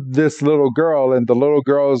this little girl, and the little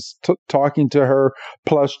girl's talking to her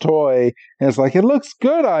plush toy, and it's like, "It looks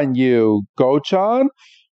good on you, Gochan."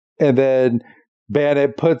 And then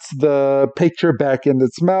Bennett puts the picture back in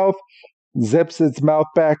its mouth, zips its mouth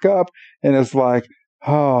back up, and it's like,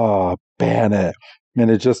 "Oh, Bennett."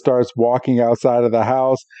 And it just starts walking outside of the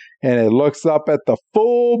house, and it looks up at the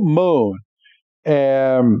full moon.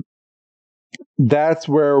 And that's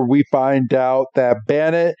where we find out that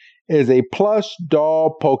Bennett is a plush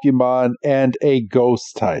doll Pokemon and a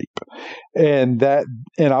ghost type. And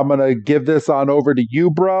I'm going to give this on over to you,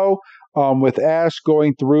 bro, with Ash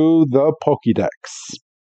going through the Pokédex.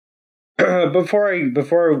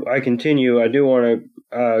 Before I continue, I do want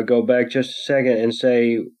to go back just a second and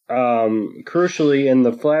say, crucially, in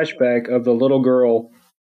the flashback of the little girl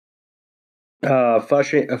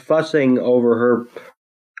fussing over her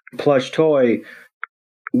plush toy,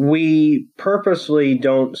 we purposely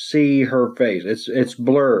don't see her face. It's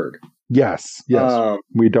blurred. Yes.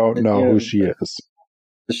 We don't know who she is.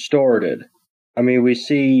 Distorted. I mean, we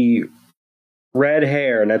see red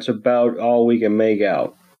hair, and that's about all we can make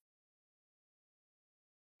out.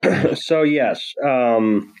 So yes,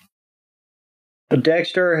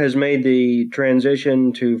 Dexter has made the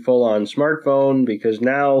transition to full-on smartphone because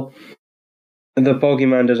now the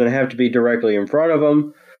Pokemon doesn't have to be directly in front of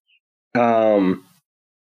him.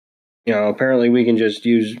 Apparently we can just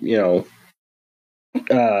use,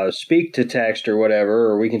 speak to text or whatever,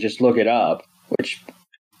 or we can just look it up, which,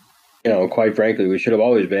 quite frankly, we should have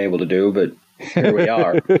always been able to do, but here we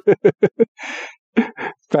are.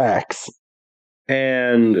 Facts.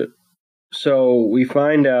 And so we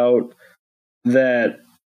find out that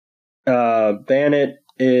Bennett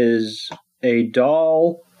is a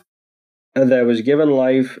doll that was given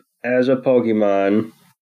life as a Pokemon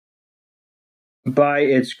by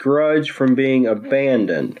its grudge from being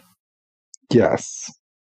abandoned. Yes.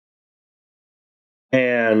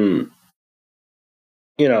 And,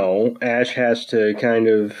 Ash has to kind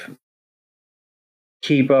of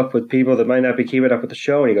keep up with people that might not be keeping up with the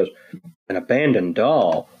show, and he goes, "An abandoned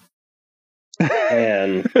doll."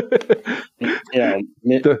 And,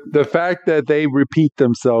 the fact that they repeat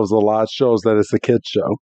themselves a lot shows that it's a kid's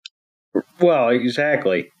show. Well,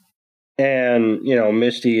 exactly. And,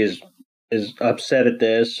 Misty is upset at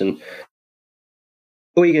this, and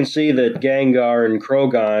we can see that Gengar and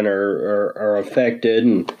Krogon are affected,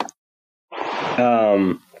 and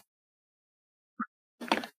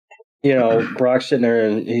Brock's sitting there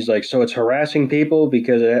and he's like, "So it's harassing people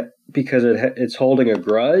because it's holding a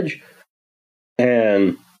grudge?"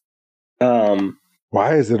 And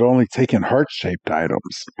why is it only taking heart-shaped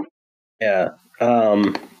items? Yeah.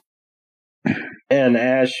 And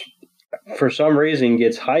Ash, for some reason,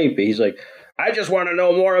 gets hype. He's like, "I just want to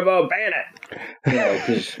know more about Bennett."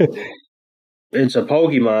 Because it's a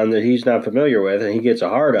Pokemon that he's not familiar with, and he gets a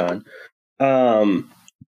hard on.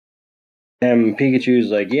 And Pikachu's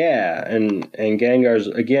like, "Yeah," and Gengar's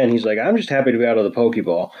again. He's like, "I'm just happy to be out of the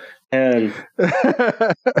Pokeball." And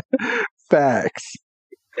facts.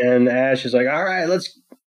 And Ash is like, "All right, let's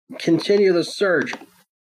continue the search."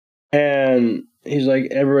 And he's like,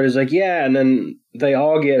 everybody's like, "Yeah," and then they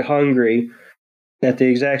all get hungry at the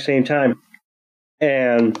exact same time.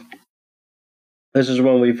 And this is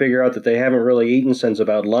when we figure out that they haven't really eaten since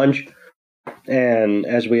about lunch. And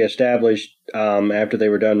as we established after they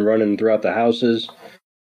were done running throughout the houses,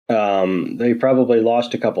 they probably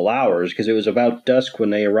lost a couple hours because it was about dusk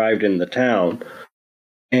when they arrived in the town.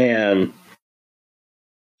 And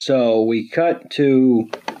so we cut to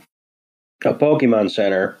a Pokemon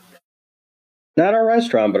Center. Not a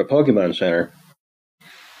restaurant, but a Pokemon Center.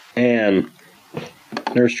 And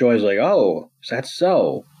Nurse Joy's like, "Oh, is that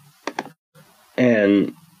so?"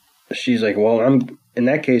 And she's like, "Well, in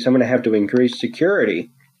that case, I'm going to have to increase security."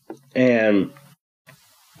 And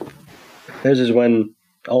this is when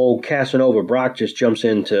old Casanova Brock just jumps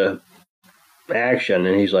into action,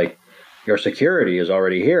 and he's like, Your security is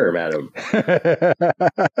already here, madam.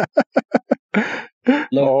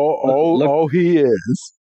 Look, he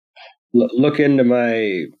is. Look into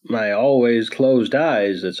my always closed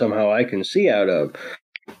eyes that somehow I can see out of.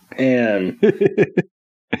 And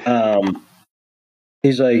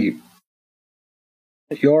he's like,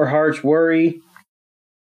 your heart's worries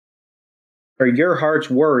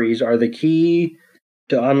are the key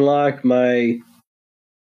to unlock my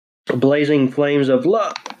blazing flames of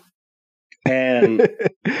love. And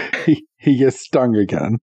he gets stung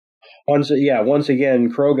again. Once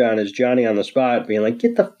again, Krogon is Johnny on the spot, being like,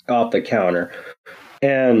 "Get the off the counter."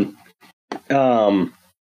 And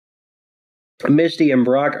Misty and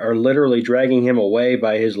Brock are literally dragging him away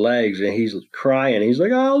by his legs, and he's crying. He's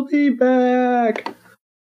like, "I'll be back."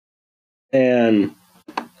 And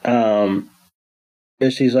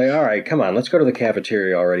Misty's like, "All right, come on, let's go to the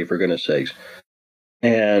cafeteria already, for goodness sakes."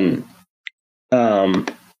 And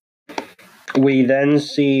we then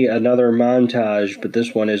see another montage, but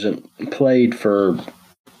this one isn't played for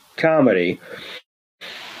comedy.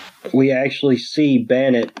 We actually see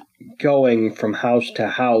Bennett going from house to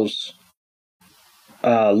house,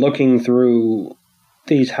 looking through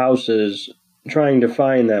these houses, trying to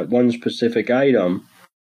find that one specific item.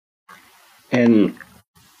 And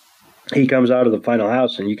he comes out of the final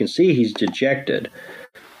house, and you can see he's dejected.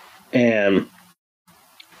 And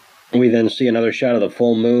we then see another shot of the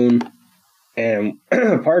full moon. And,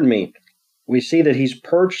 pardon me, we see that he's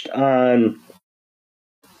perched on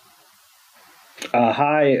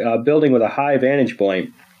a building with a high vantage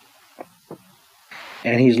point.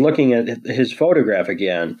 And he's looking at his photograph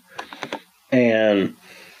again. And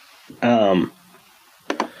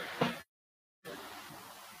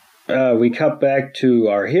we cut back to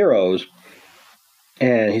our heroes.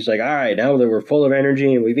 And he's like, all right, now that we're full of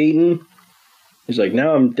energy and we've eaten, he's like,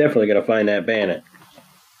 now I'm definitely going to find that Bennett.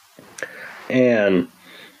 And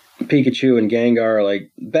Pikachu and Gengar are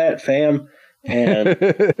like, bet, fam. And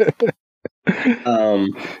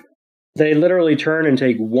they literally turn and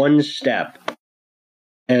take one step.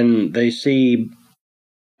 And they see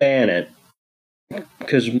Bennett.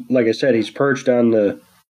 Because, like I said, he's perched on the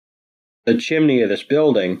chimney of this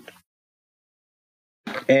building.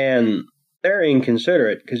 And they're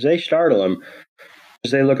inconsiderate because they startle him.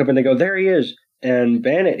 Because they look up and they go, there he is. And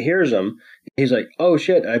Bennett hears him. He's like, oh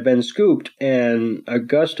shit, I've been scooped. And a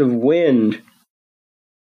gust of wind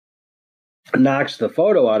knocks the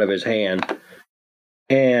photo out of his hand.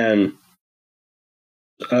 And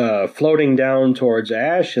floating down towards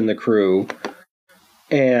Ash and the crew.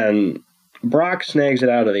 And Brock snags it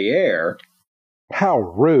out of the air. How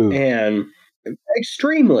rude. And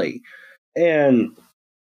extremely. And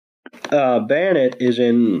Bennett is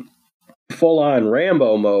in full-on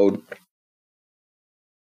Rambo mode.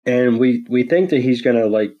 And we think that he's going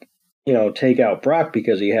to, take out Brock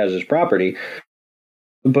because he has his property.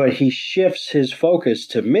 But he shifts his focus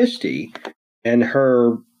to Misty and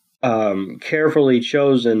her carefully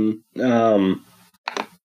chosen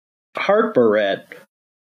heart barrette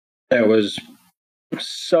that was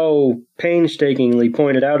so painstakingly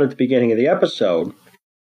pointed out at the beginning of the episode.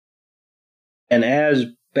 And as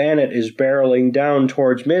Bennett is barreling down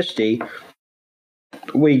towards Misty,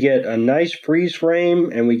 we get a nice freeze frame,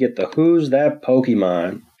 and we get the Who's That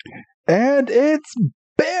Pokemon? And it's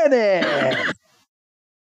Bennett!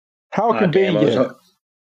 How convenient. Damn,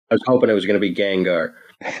 I was hoping it was going to be Gengar.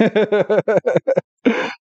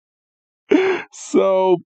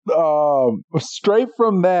 So, straight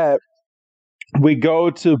from that, we go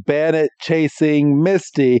to Bennett chasing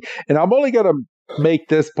Misty. And I'm only going to make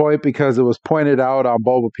this point because it was pointed out on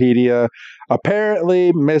Bulbapedia.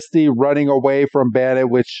 Apparently, Misty running away from Bennett,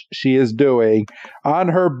 which she is doing, on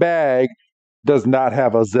her bag does not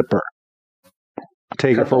have a zipper.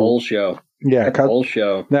 Take cut it for the whole show. Yeah, cut the whole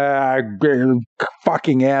show.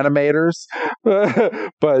 Fucking animators.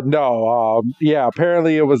 But no,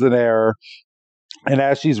 apparently it was an error. And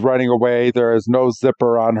as she's running away, there is no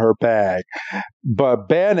zipper on her bag. But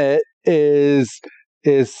Bennett is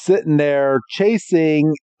sitting there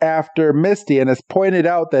chasing after Misty, and it's pointed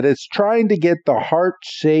out that it's trying to get the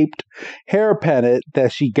heart-shaped hair pendant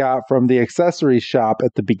that she got from the accessory shop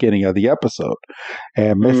at the beginning of the episode.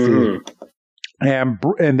 And Misty,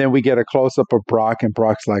 and then we get a close-up of Brock, and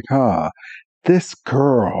Brock's like, this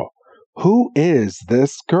girl, who is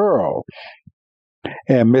this girl?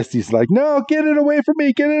 And Misty's like, no, get it away from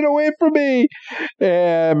me, get it away from me.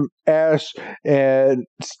 And Ash and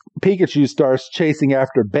Pikachu starts chasing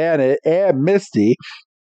after Bennett and Misty.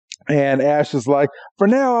 And Ash is like, for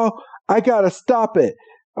now, I gotta stop it.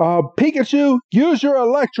 Pikachu, use your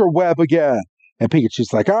Electro Web again. And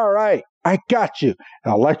Pikachu's like, all right, I got you.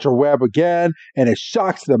 And Electro Web again, and it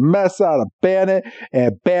shocks the mess out of Bandit.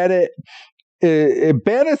 And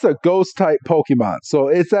Bandit's a ghost type Pokemon, so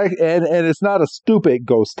it's and it's not a stupid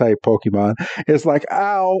ghost type Pokemon. It's like,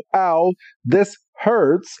 ow, ow, this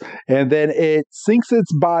hurts, and then it sinks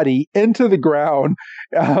its body into the ground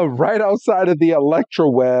right outside of the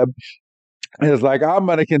Electro Web. And it's like, I'm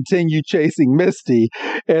going to continue chasing Misty.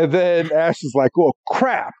 And then Ash is like, oh,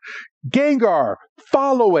 crap. Gengar,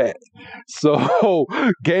 follow it. So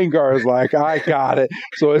Gengar is like, I got it.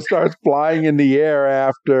 So it starts flying in the air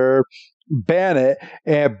after Bandit.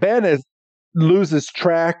 And Bandit loses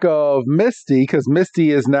track of Misty because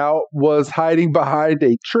Misty was hiding behind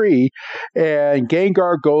a tree. And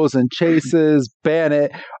Gengar goes and chases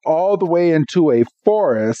Bandit all the way into a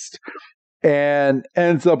forest and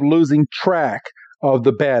ends up losing track of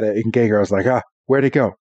the Bandit. And Gengar's like, where'd it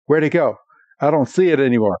go? Where'd it go? I don't see it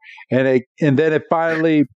anymore. And then it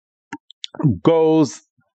finally goes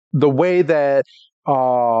the way that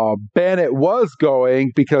Bandit was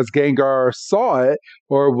going because Gengar saw it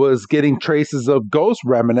or was getting traces of ghost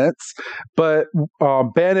remnants. But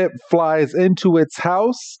Bandit flies into its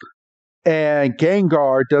house and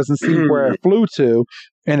Gengar doesn't see where it flew to.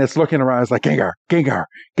 And it's looking around. It's like, Gengar, Gengar,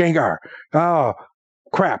 Gengar. Oh,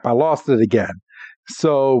 crap. I lost it again.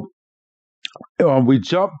 So we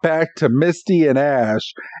jump back to Misty and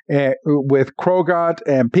Ash with Krogant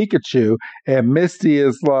and Pikachu. And Misty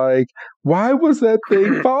is like, why was that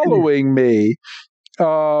thing following me?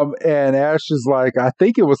 And Ash is like, I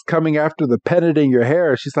think it was coming after the pendant in your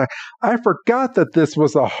hair. She's like, I forgot that this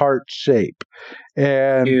was a heart shape.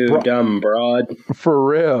 And you dumb broad. For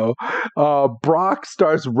real. Brock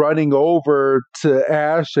starts running over to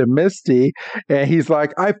Ash and Misty, and he's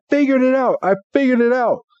like, I figured it out. I figured it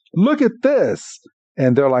out. Look at this.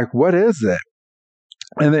 And they're like, what is it?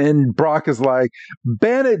 And then Brock is like,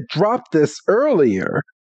 Bandit dropped this earlier.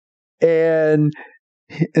 And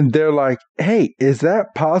they're like, hey, is that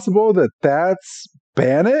possible that that's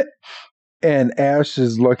Bandit? And Ash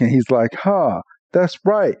is looking, he's like, that's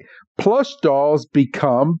right. Plush dolls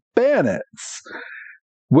become bandits,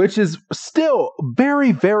 which is still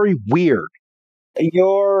very, very weird.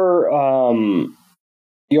 Your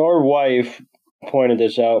wife pointed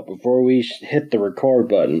this out before we hit the record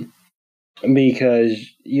button because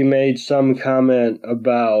you made some comment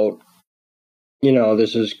about,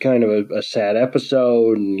 this is kind of a sad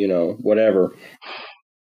episode and, whatever.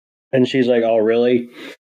 And she's like, oh, really?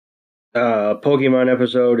 Pokemon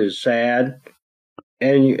episode is sad?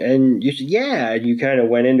 And you said, yeah, and you kind of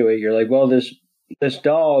went into it. You're like, well, this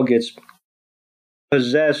doll gets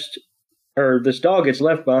possessed, or this doll gets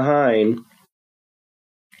left behind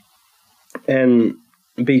and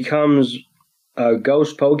becomes a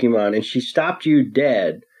ghost Pokemon, and she stopped you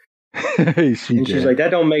dead. She's like, that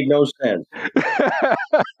don't make no sense.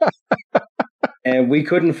 And we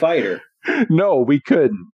couldn't fight her. No, we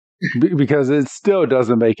couldn't. Because it still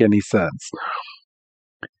doesn't make any sense.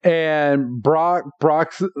 And Brock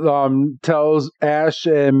tells Ash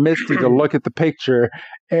and Misty to look at the picture,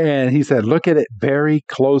 and he said, look at it very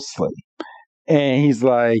closely. And he's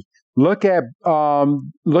like, look at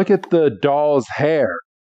the doll's hair.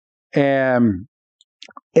 And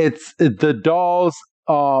the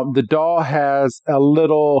doll has a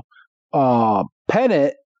little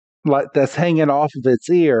pennant that's hanging off of its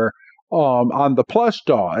ear on the plush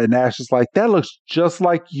doll. And Ash is like, that looks just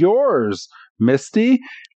like yours, Misty.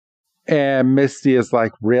 And Misty is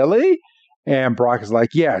like, really? And Brock is like,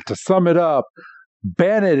 yeah, to sum it up,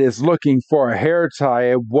 Bandit is looking for a hair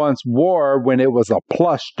tie it once wore when it was a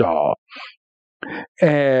plush doll.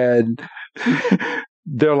 And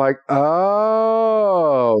they're like,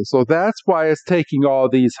 oh, so that's why it's taking all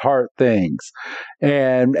these heart things.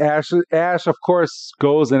 And Ash, of course,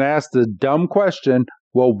 goes and asks the dumb question,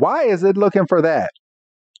 well, why is it looking for that?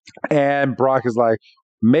 And Brock is like,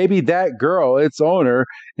 maybe that girl, its owner,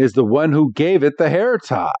 is the one who gave it the hair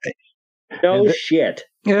tie. No shit.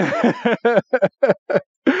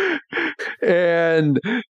 And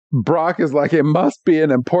Brock is like, it must be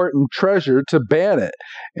an important treasure to Bandit.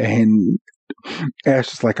 And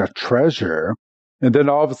Ash is like, a treasure? And then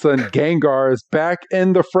all of a sudden, Gengar is back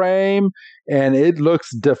in the frame, and it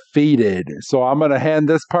looks defeated. So I'm going to hand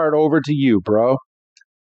this part over to you, bro.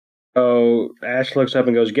 So Ash looks up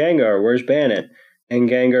and goes, Gengar, where's Bandit? And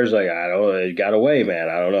Gengar's like, I don't know, it got away, man.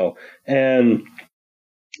 I don't know. And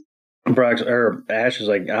Ash is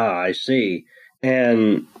like, I see.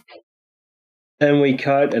 And then we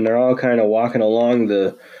cut, and they're all kind of walking along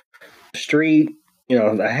the street.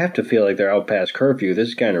 I have to feel like they're out past curfew. This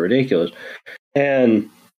is kind of ridiculous. And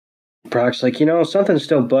Brock's like, something's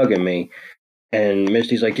still bugging me. And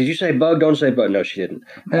Misty's like, "Did you say bug? Don't say bug." No, she didn't.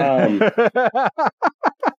 And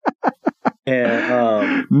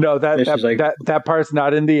no, that part's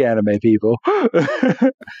not in the anime, people.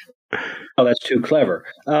 Oh, that's too clever.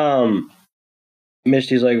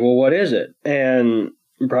 Misty's like, "Well, what is it?" And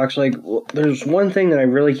Brock's like, "Well, there's one thing that I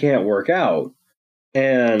really can't work out."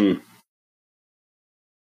 And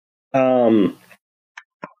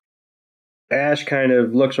Ash kind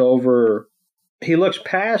of looks over. He looks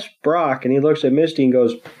past Brock and he looks at Misty and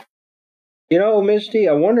goes, "You know, Misty,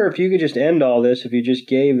 I wonder if you could just end all this if you just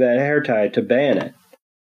gave that hair tie to Bannet."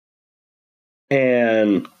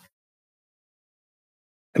 And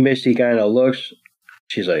Misty kind of looks.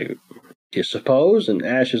 She's like, "You suppose?" And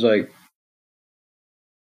Ash is like,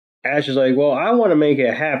 "Well, I want to make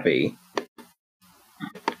it happy."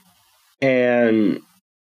 And,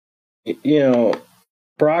 you know,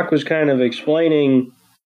 Brock was kind of explaining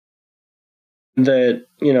that,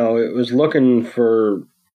 you know, it was looking for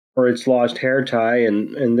its lost hair tie,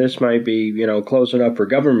 and this might be, you know, close enough for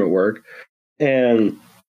government work. And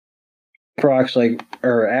Brock's like,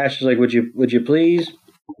 or Ash is like, would you please,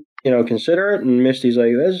 you know, consider it? And Misty's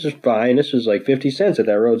like, "This is fine. This was like 50 cents at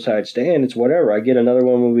that roadside stand. It's whatever. I get another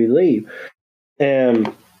one when we leave."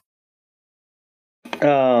 And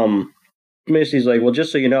Misty's like, "Well,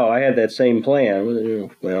 just so you know, I had that same plan."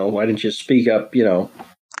 "Well, why didn't you speak up, you know,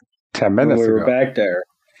 10 minutes when we ago. were back there,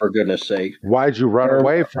 for goodness sake?" Why'd you run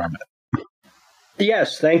away from it?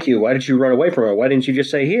 Yes, thank you. Why did you run away from it? Why didn't you just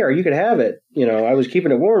say, "Here, you can have it"? You know, I was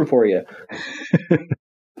keeping it warm for you.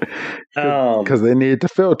 Because they need to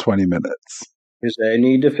fill 20 minutes. Because they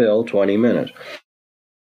need to fill 20 minutes.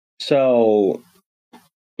 So,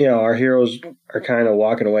 you know, our heroes are kind of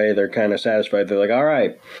walking away. They're kind of satisfied. They're like, "All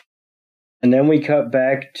right." And then we cut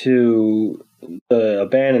back to the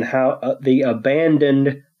abandoned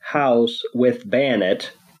house with Bannet.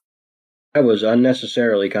 That was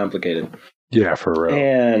unnecessarily complicated. Yeah, for real.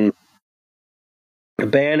 And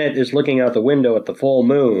Bannet is looking out the window at the full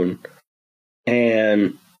moon,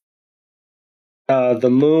 and the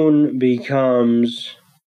moon becomes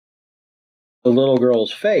the little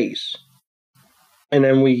girl's face. And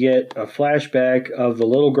then we get a flashback of the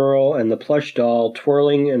little girl and the plush doll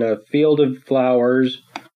twirling in a field of flowers.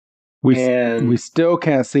 We still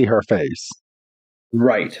can't see her face.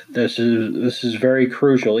 Right. This is very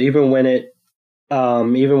crucial. Even when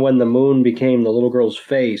the moon became the little girl's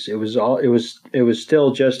face, it was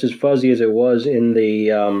still just as fuzzy as it was in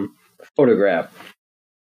the photograph.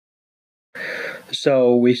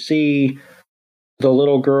 So we see the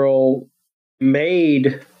little girl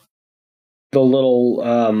made the little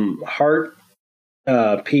heart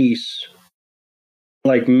piece,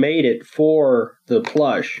 like made it for the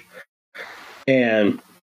plush, and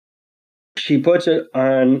she puts it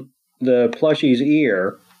on the plushie's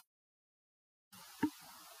ear,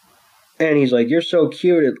 and he's like, "You're so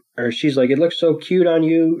cute," or she's like, "It looks so cute on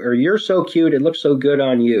you," or "You're so cute, it looks so good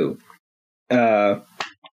on you."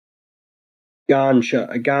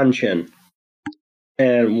 Ganshin.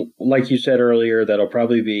 And like you said earlier, that'll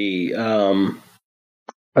probably be a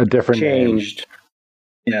different changed.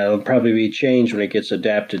 Name. Yeah, it'll probably be changed when it gets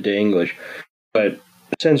adapted to English. But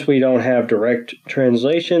since we don't have direct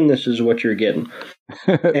translation, this is what you're getting.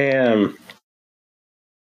 And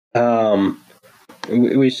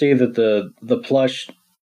we see that the plush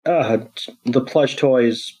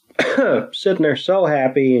toys sitting there so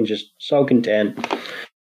happy and just so content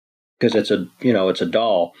because it's a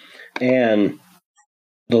doll. And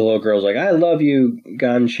the little girl's like, "I love you,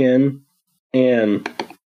 Ganshin." And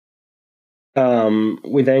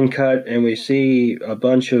we then cut and we see a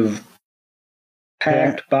bunch of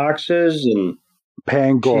packed boxes and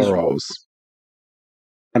Pangoros.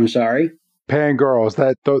 I'm sorry? Pangoros.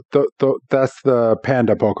 That's the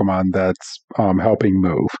panda Pokemon that's helping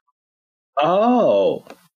move. Oh.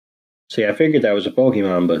 See, I figured that was a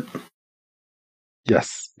Pokemon, but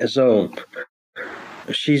yes. So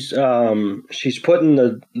she's putting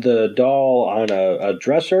the doll on a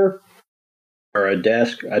dresser or a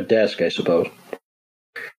desk, I suppose.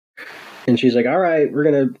 And she's like, "All right,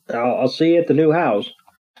 I'll see you at the new house."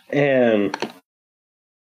 And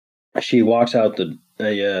she walks out the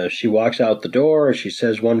door. She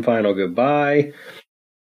says one final goodbye,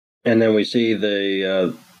 and then we see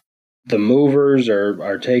the movers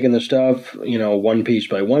are taking the stuff, one piece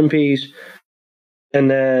by one piece, and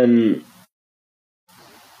then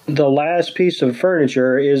the last piece of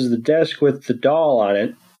furniture is the desk with the doll on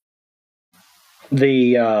it.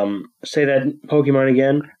 Say that Pokemon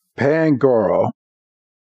again. Pangoro.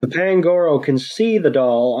 The Pangoro can see the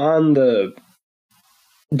doll on the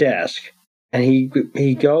desk, and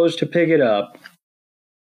he goes to pick it up,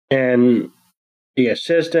 and the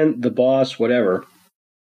assistant, the boss, whatever,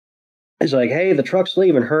 is like, hey, the truck's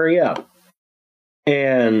leaving, hurry up.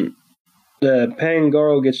 And the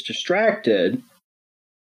Pangoro gets distracted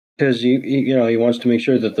because he wants to make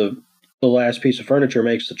sure that the last piece of furniture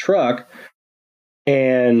makes the truck.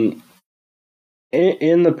 And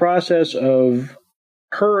in the process of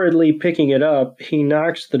hurriedly picking it up, he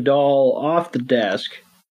knocks the doll off the desk.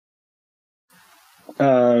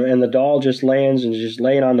 And the doll just lands and is just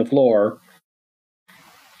laying on the floor.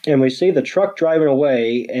 And we see the truck driving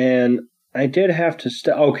away, and I did have to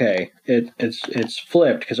okay, it's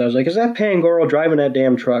flipped, because I was like, is that Pangoro driving that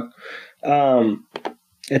damn truck?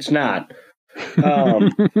 It's not.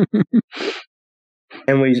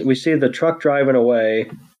 And we see the truck driving away,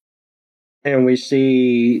 and we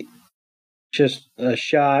see just a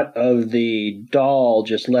shot of the doll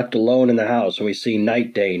just left alone in the house, and we see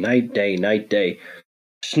night, day, night, day, night, day,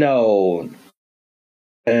 snow,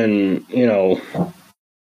 and,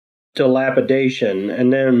 dilapidation,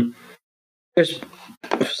 and then it's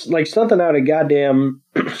like something out of goddamn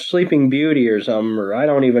Sleeping Beauty or something, or I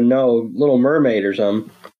don't even know, Little Mermaid or something.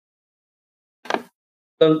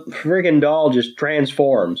 The friggin' doll just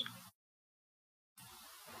transforms.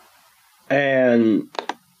 And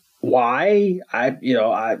why?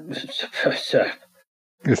 It's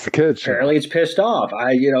the kids show. Apparently it's pissed off.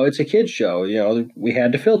 It's a kid's show. We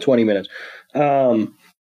had to fill 20 minutes.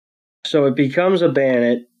 So it becomes a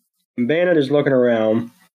Bandit. Bandit is looking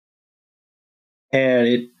around,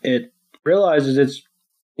 and it realizes it's,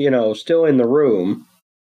 still in the room.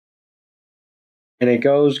 And it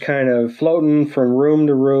goes kind of floating from room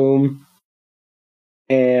to room,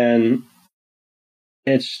 and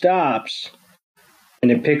it stops, and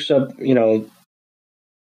it picks up,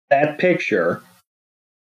 that picture,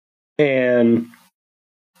 and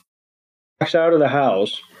walks out of the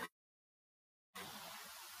house,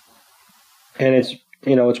 and it's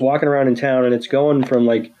walking around in town, and it's going from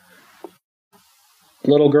like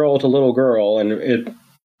little girl to little girl, and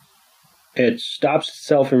it stops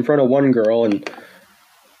itself in front of one girl and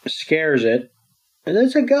scares it, and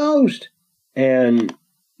it's a ghost. And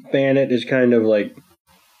Bandit is kind of like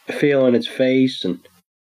feeling its face, and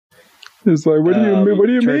it's like, what do you mean? What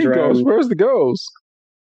do you mean, ghost? Where's the ghost?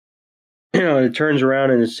 It turns around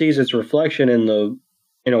and it sees its reflection in the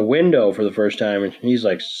window for the first time, and he's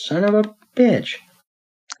like, "Son of a bitch!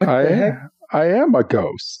 What the heck? I am a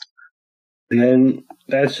ghost." And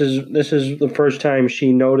this is the first time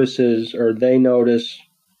she notices, or they notice,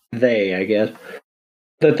 I guess,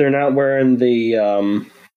 that they're not wearing the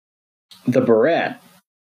beret.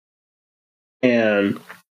 And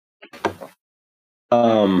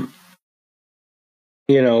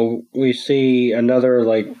we see another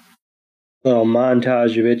like little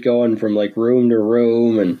montage of it going from like room to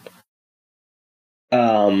room,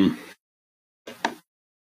 and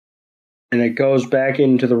it goes back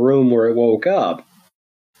into the room where it woke up,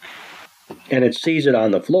 and it sees it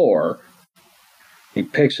on the floor. He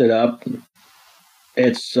picks it up.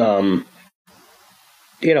 It's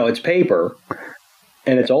it's paper,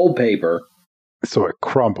 and it's old paper. So it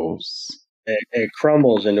crumbles. It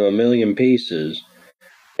crumbles into a million pieces,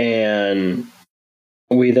 and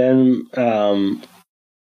we then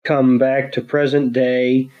come back to present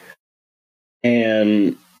day,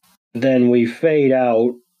 and then we fade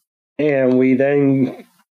out, and we then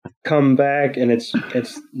come back, and it's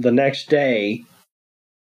the next day,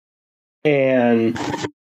 and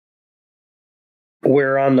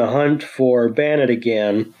we're on the hunt for Bandit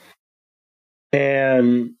again,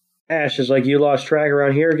 and Ash is like, "You lost track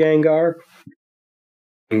around here, Gengar?"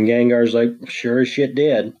 And Gengar's like, "Sure as shit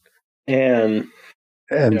did." And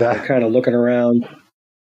they're kind of looking around.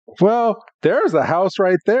 Well, there's a house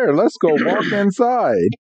right there. Let's go walk inside.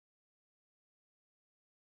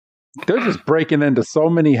 They're just breaking into so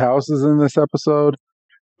many houses in this episode.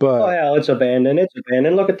 But hell, it's abandoned. It's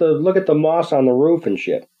abandoned. Look at the moss on the roof and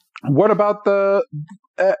shit. What about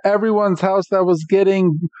everyone's house that was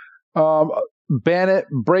getting Bandit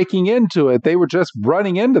breaking into it? They were just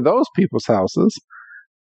running into those people's houses.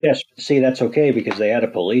 Yes, see, that's okay because they had a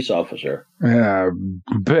police officer. Yeah,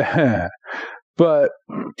 but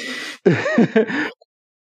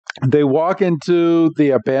they walk into the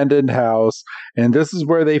abandoned house, and this is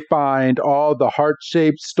where they find all the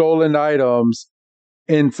heart-shaped stolen items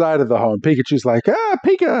inside of the home. Pikachu's like,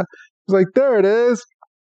 Pika! He's like, there it is.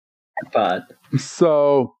 But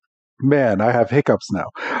so, man, I have hiccups now.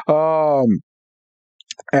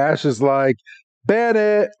 Ash is like,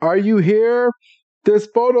 Bandit, are you here? This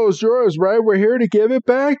photo's yours, right? We're here to give it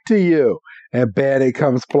back to you. and Bandit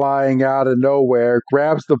comes flying out of nowhere,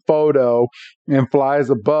 grabs the photo, and flies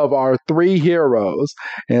above our three heroes.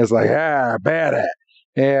 And it's like, Bandit.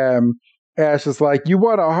 And Ash is like, you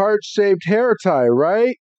want a heart-shaped hair tie,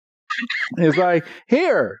 right? It's like,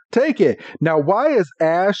 here, take it. Now, why is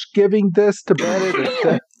Ash giving this to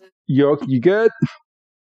Bandit? You good?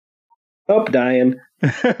 Oh, dying.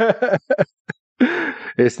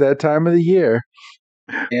 It's that time of the year.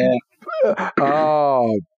 Yeah.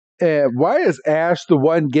 Oh, and why is Ash the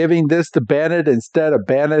one giving this to Bandit instead of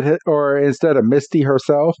Misty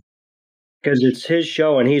herself? Because it's his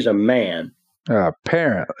show and he's a man.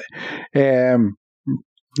 Apparently. And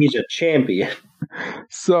he's a champion.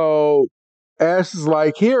 So Ash is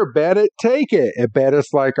like, here, Bandit, take it. And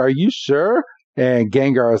Bandit's like, are you sure? And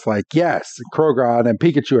Gengar is like, yes. And Krogon and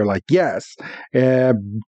Pikachu are like, yes.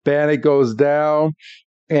 And Bandit goes down,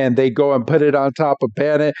 and they go and put it on top of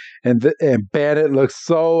Bandit, and Bandit looks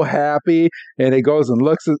so happy, and it goes and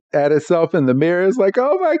looks at itself in the mirror. It's like,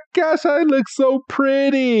 oh my gosh, I look so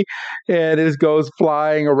pretty. And it goes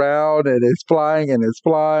flying around, and it's flying, and it's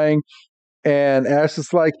flying. And Ash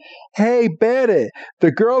is like, hey, Bandit,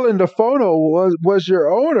 the girl in the photo was your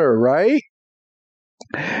owner, right?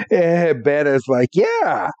 And Bandit's like,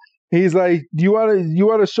 yeah. He's like, you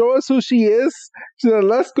want to show us who she is? She said,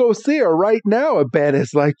 let's go see her right now. And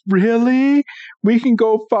Bandit's like, really? We can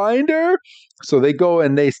go find her? So they go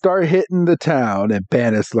and they start hitting the town, and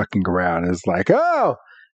Bandit's looking around and is like, oh,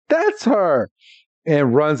 that's her.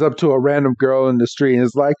 And runs up to a random girl in the street and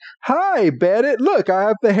is like, hi, Bandit, look, I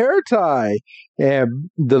have the hair tie. And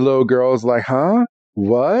the little girl's like, huh?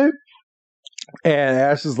 What? And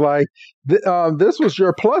Ash is like, this was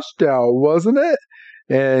your plush doll, wasn't it?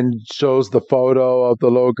 And shows the photo of the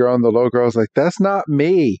little girl, and the little girl's like, that's not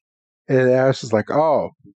me. And Ash is like, oh,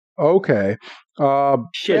 okay.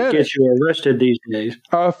 Shit gets you arrested these days.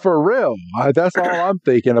 For real. That's all I'm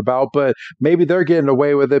thinking about, but maybe they're getting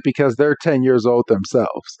away with it because they're 10 years old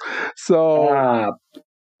themselves. So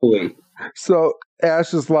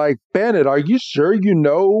Ash is like, Bandit, are you sure you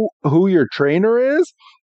know who your trainer is?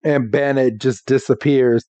 And Bandit just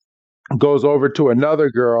disappears, goes over to another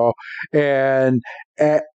girl, and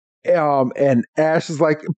Ash is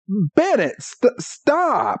like, Bandit,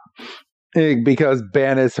 stop. Because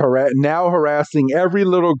Bandit's now harassing every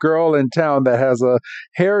little girl in town that has a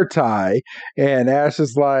hair tie. And Ash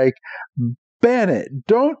is like, Bandit,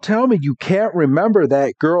 don't tell me you can't remember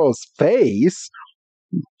that girl's face.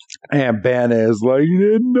 And Bandit is like,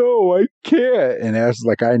 no, I can't. And Ash is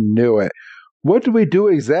like, I knew it. What do we do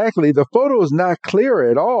exactly? The photo is not clear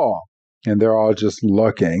at all. And they're all just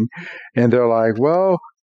looking. And they're like, well,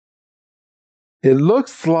 it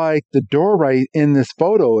looks like the door right in this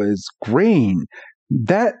photo is green.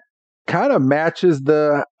 That kind of matches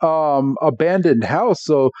the abandoned house.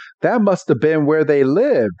 So that must have been where they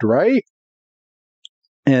lived, right?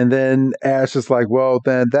 And then Ash is like, well,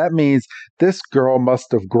 then that means this girl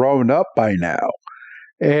must have grown up by now.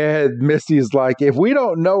 And Misty's like, if we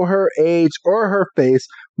don't know her age or her face,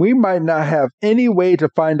 we might not have any way to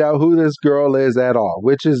find out who this girl is at all,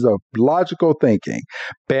 which is a logical thinking.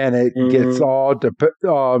 Bandit gets all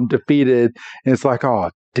defeated, and it's like,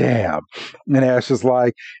 oh, damn. And Ash is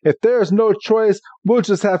like, if there's no choice, we'll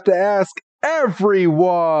just have to ask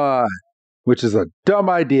everyone, which is a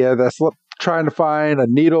dumb idea. That's trying to find a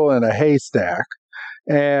needle in a haystack.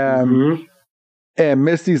 And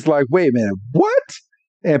Misty's like, wait a minute, what?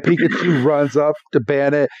 And Pikachu runs up to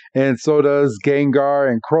Bandit, and so does Gengar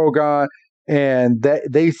and Krogon, and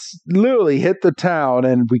they literally hit the town,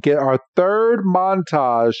 and we get our third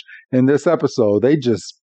montage in this episode. They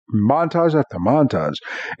just montage after montage,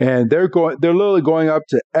 and they're literally going up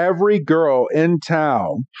to every girl in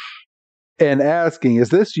town and asking, is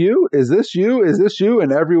this you? Is this you? Is this you?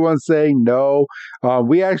 And everyone's saying no.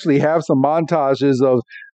 We actually have some montages of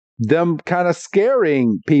them kind of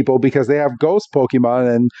scaring people because they have ghost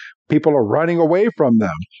Pokemon and people are running away from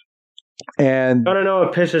them. And I don't know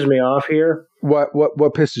what pisses me off here. What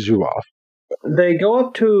pisses you off? They go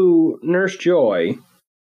up to Nurse Joy,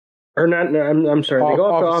 or not? I'm sorry. They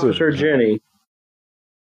go up to Officer Jenny,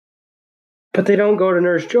 but they don't go to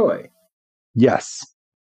Nurse Joy. Yes.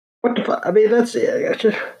 What the fuck? I mean, that's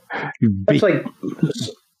like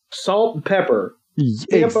salt and pepper,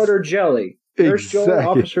 peanut butter jelly. Nurse Joy,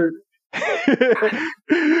 Officer.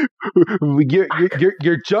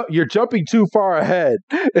 You're jumping too far ahead.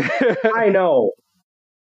 I know,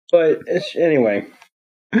 but anyway.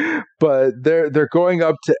 But they're going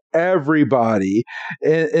up to everybody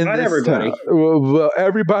in Not this everybody. town. Well,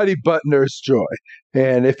 everybody but Nurse Joy.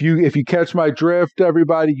 And if you catch my drift,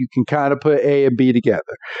 everybody, you can kind of put A and B together.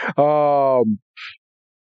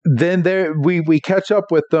 then there we catch up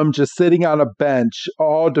with them just sitting on a bench,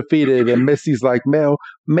 all defeated, and Missy's like, "Man,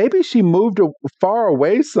 maybe she moved far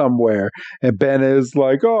away somewhere." And Bennett's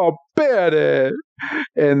like, "Oh, Bennett,"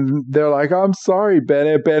 and they're like, "I'm sorry,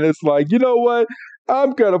 Bennett." Bennett's like, "You know what?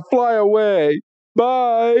 I'm gonna fly away.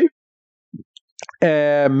 Bye."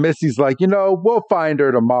 And Missy's like, "We'll find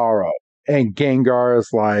her tomorrow." And Gengar is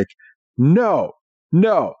like, "No,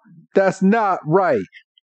 no, that's not right.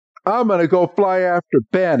 I'm gonna go fly after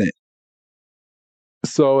Bennett."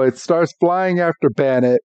 So it starts flying after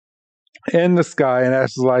Bennett in the sky, and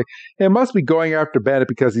Ash is like, "It must be going after Bennett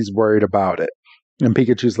because he's worried about it." And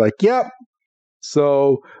Pikachu's like, "Yep."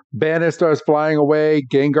 So Bennett starts flying away,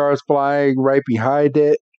 Gengar's flying right behind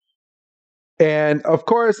it. And of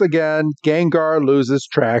course, again, Gengar loses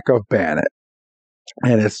track of Bennett.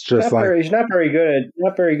 And it's just he's not very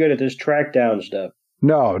good at this track down stuff.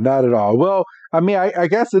 No, not at all. Well, I mean, I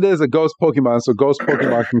guess it is a ghost Pokemon, so ghost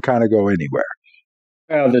Pokemon can kind of go anywhere.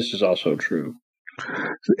 Well, this is also true.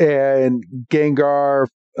 And Gengar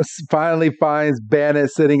finally finds Bennett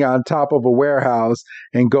sitting on top of a warehouse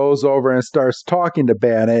and goes over and starts talking to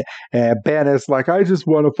Bennett. And Bennett's like, "I just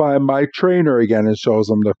want to find my trainer again," and shows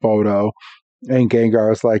him the photo. And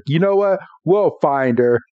Gengar's like, "You know what? We'll find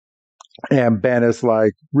her." And Bennett's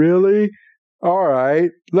like, "Really? All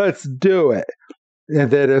right, let's do it."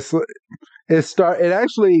 And then it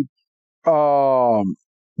actually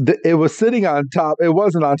it was sitting on top. It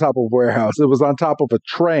wasn't on top of a warehouse. It was on top of a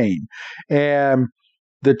train. And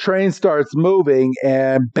the train starts moving,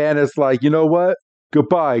 and Bennett's like, "You know what?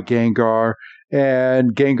 Goodbye, Gengar."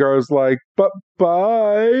 And Gengar's like,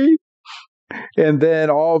 "Bye." And then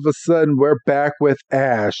all of a sudden, we're back with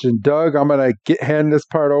Ash. And Doug, I'm going to hand this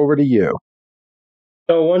part over to you.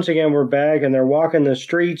 So once again, we're back, and they're walking the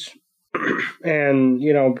streets. And,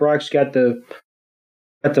 Brock's got the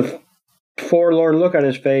forlorn look on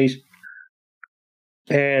his face.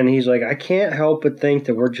 And he's like, "I can't help but think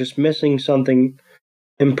that we're just missing something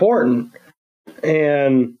important."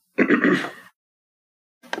 And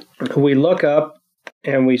we look up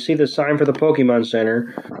and we see the sign for the Pokemon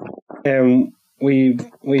Center, and we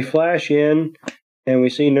flash in and we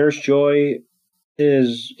see Nurse Joy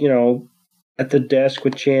is, at the desk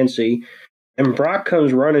with Chansey, and Brock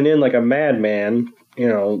comes running in like a madman,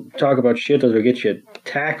 talk about shit that'll get you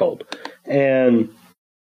tackled. And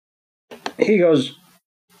he goes,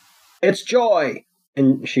 "It's Joy."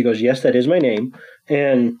 And she goes, "Yes, that is my name."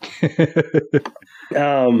 And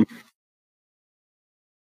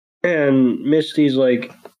and Misty's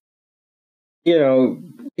like, "You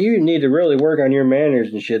need to really work on your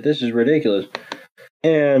manners and shit. This is ridiculous."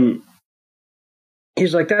 And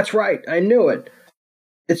he's like, "That's right. I knew it.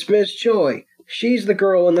 It's Miss Joy. She's the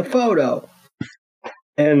girl in the photo."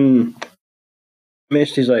 And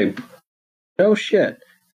Misty's like, "No shit."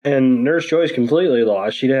 And Nurse Joy's completely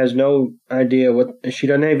lost. She has no idea she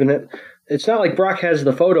doesn't even. It's not like Brock has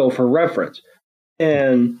the photo for reference.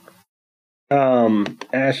 And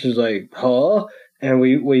Ash is like, "Huh?" And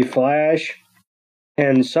we flash,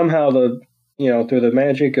 and somehow through the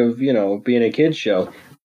magic of being a kids show,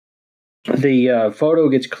 the photo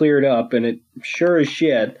gets cleared up, and it sure as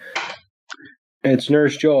shit, it's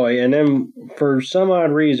Nurse Joy. And then for some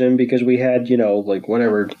odd reason, because we had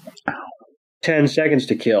 10 seconds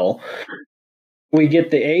to kill, we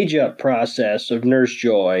get the age up process of Nurse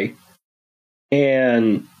Joy,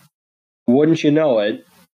 and wouldn't you know it,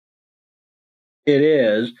 it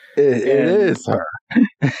is. It is her.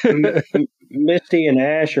 Misty and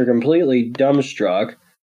Ash are completely dumbstruck,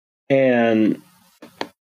 and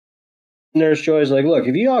Nurse Joy's like, "Look,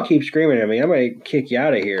 if you all keep screaming at me, I'm going to kick you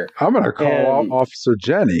out of here. I'm going to call Officer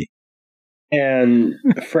Jenny." And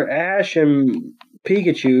for Ash and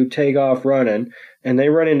Pikachu take off running, and they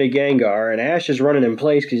run into Gengar, and Ash is running in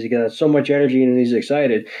place because he's got so much energy and he's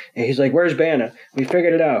excited. And he's like, "Where's Banna? We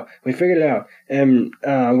figured it out. And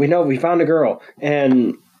we found a girl."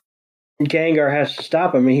 And Gengar has to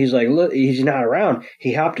stop him, and he's like, "Look, he's not around.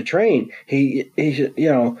 He hopped a train. He's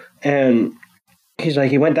and he's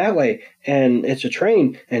like, he went that way, and it's a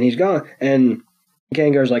train, and he's gone." And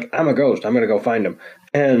Gengar's like, "I'm a ghost. I'm going to go find him."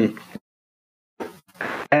 And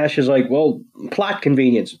Ash is like, "Well, plot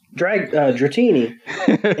convenience. Drag Dratini."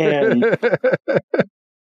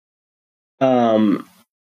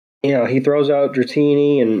 And he throws out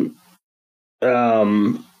Dratini, and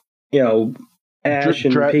Ash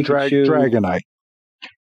and Pikachu. Dragonite.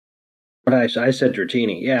 But I said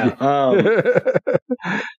Dratini, yeah.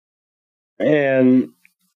 And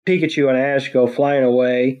Pikachu and Ash go flying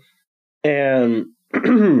away, and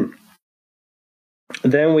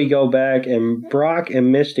then we go back, and Brock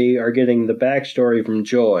and Misty are getting the backstory from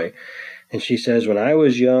Joy. And she says, when I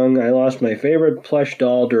was young, I lost my favorite plush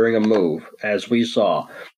doll during a move, as we saw.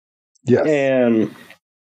 Yes. And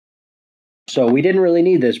so we didn't really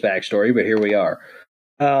need this backstory, but here we are.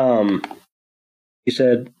 He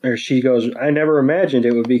said, or she goes, I never imagined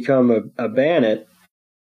it would become a Bannet.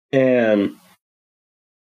 And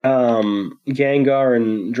Gengar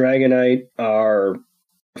and Dragonite are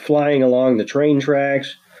flying along the train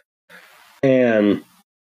tracks. And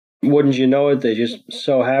wouldn't you know it, they just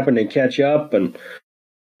so happen to catch up, and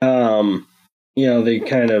they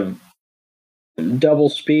kind of double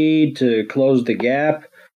speed to close the gap.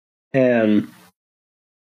 And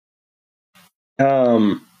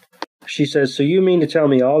she says, so you mean to tell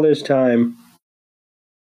me all this time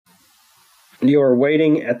you were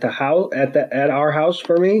waiting at the house at our house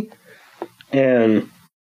for me? And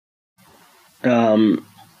then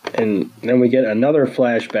we get another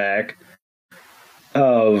flashback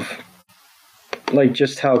of like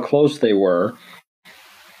just how close they were,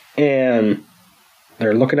 and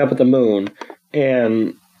they're looking up at the moon,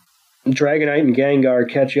 and Dragonite and Gengar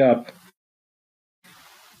catch up,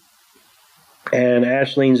 and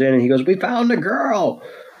Ash leans in and he goes, we found a girl.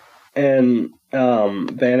 And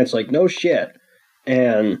Bandit's like, no shit.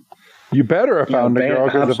 And you better have found a girl,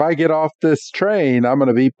 because if I get off this train, I'm going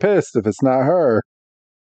to be pissed if it's not her.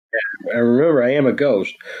 I remember, I am a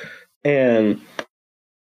ghost. And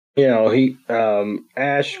he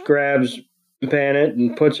Ash grabs Bandit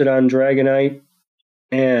and puts it on Dragonite,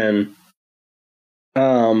 and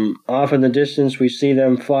off in the distance we see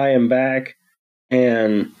them flying back,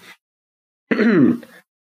 and Bandit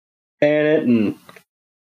and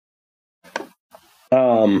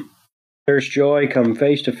Nurse Joy come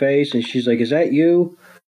face to face, and she's like, is that you,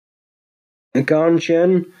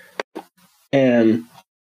 Gon-Chen? And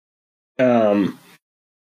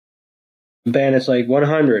Bandit's like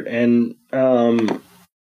 100, and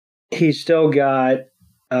he's still got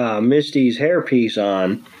Misty's hairpiece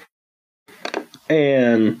on,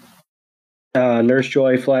 and Nurse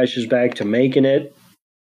Joy flashes back to making it,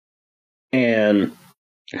 and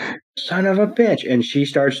son of a bitch, and she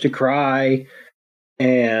starts to cry,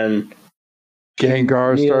 and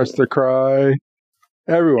Gengar starts to cry.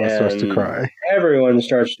 Everyone starts to cry. Everyone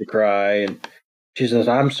starts to cry, and she says,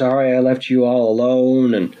 I'm sorry I left you all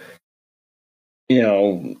alone, and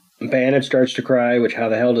Bandit starts to cry, which how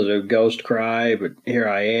the hell does a ghost cry? But here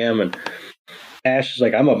I am. And Ash is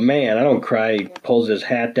like, I'm a man, I don't cry. He pulls his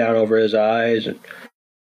hat down over his eyes, and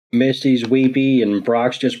Misty's weepy, and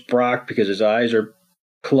Brock's just Brock because his eyes are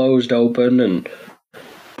closed open.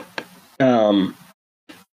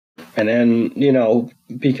 And then,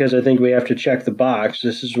 because I think we have to check the box,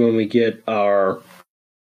 this is when we get our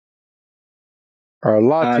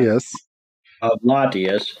Latias.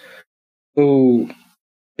 Latias, who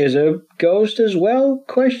is a ghost as well?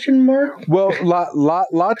 Question mark. Well,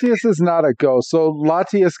 Latias is not a ghost, so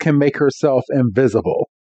Latias can make herself invisible,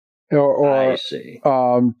 or I see.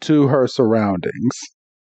 To her surroundings.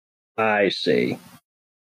 I see.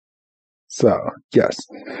 So yes,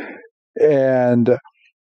 and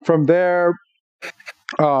from there,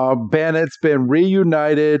 Bandit's been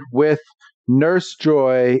reunited with Nurse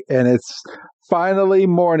Joy, and it's finally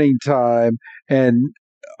morning time, and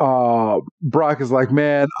Brock is like,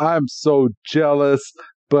 man, I'm so jealous,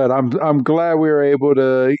 but I'm glad we were able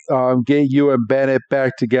to get you and Bandit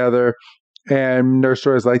back together. And Nurse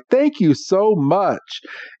Joy is like, thank you so much.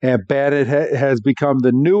 And Bandit has become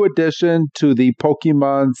the new addition to the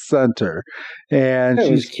Pokemon Center. And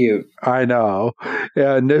she's cute. I know.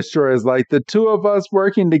 And Nurse Joy is like, the two of us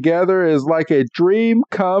working together is like a dream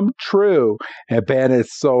come true. And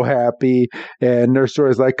Bandit's so happy. And Nurse Joy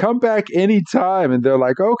is like, come back anytime. And they're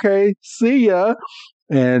like, okay, see ya.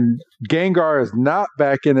 And Gengar is not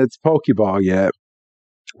back in its Pokeball yet.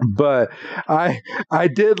 But I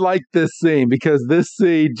did like this scene, because this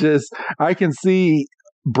scene I can see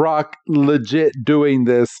Brock legit doing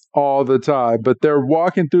this all the time. But they're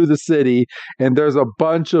walking through the city, and there's a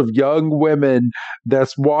bunch of young women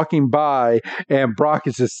that's walking by, and Brock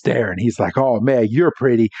is just staring. He's like, oh man, you're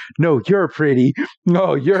pretty. No, you're pretty.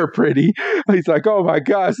 No, you're pretty. He's like, oh my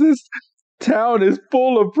gosh, this town is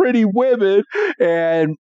full of pretty women.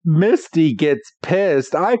 And Misty gets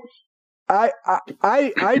pissed.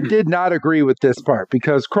 I did not agree with this part,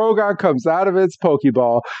 because Krogon comes out of its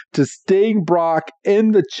Pokeball to sting Brock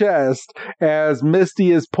in the chest as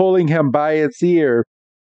Misty is pulling him by its ear.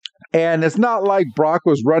 And it's not like Brock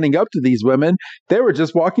was running up to these women. They were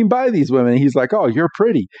just walking by these women. He's like, oh, you're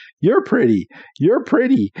pretty. You're pretty. You're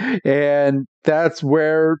pretty. And that's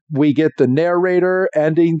where we get the narrator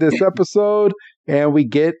ending this episode, and we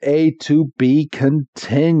get a to be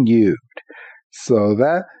continued. So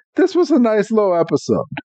this was a nice little episode.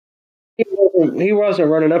 He wasn't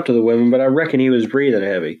running up to the women, but I reckon he was breathing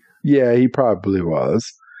heavy. Yeah, he probably was.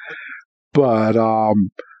 But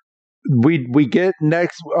we get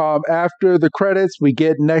next after the credits, we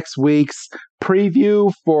get next week's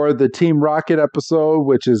preview for the Team Rocket episode,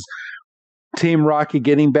 which is Team Rocket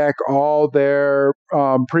getting back all their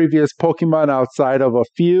previous Pokemon outside of a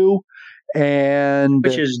few. And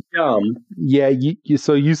which is dumb. Yeah, you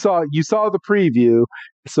saw the preview,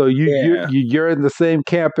 so you're in the same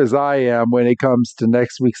camp as I am when it comes to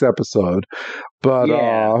next week's episode. But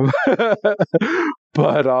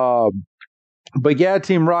but yeah,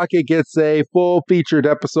 Team Rocket gets a full featured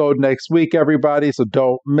episode next week, everybody. So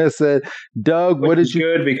don't miss it. Doug, what did you?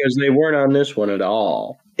 Good because they weren't on this one at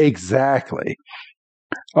all. Exactly.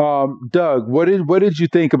 Doug, what did you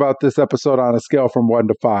think about this episode on a scale from 1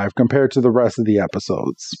 to 5 compared to the rest of the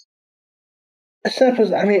episodes? This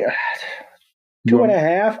episode, I mean,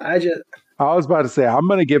 2.5. I was about to say I'm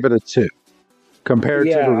going to give it a 2 compared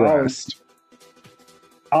to the rest.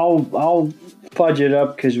 I'll fudge it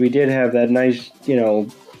up because we did have that nice,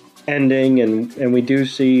 ending, and we do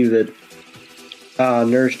see that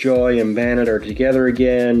Nurse Joy and Bandit are together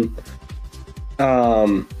again.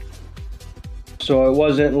 So it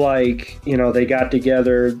wasn't like, they got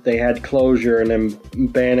together, they had closure, and then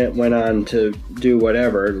Bandit went on to do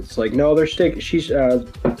whatever. It's like, no, she's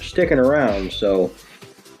sticking around, so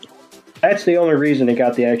that's the only reason it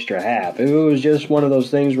got the extra half. If it was just one of those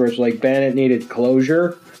things where it's like Bandit needed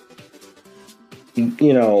closure,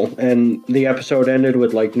 and the episode ended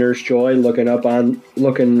with like Nurse Joy looking in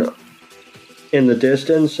the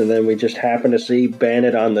distance, and then we just happened to see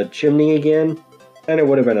Bandit on the chimney again, and it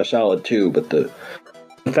would have been a solid 2, but the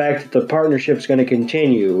fact that the partnership's going to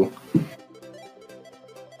continue,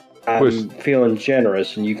 I'm feeling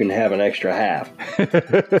generous, and you can have an extra half.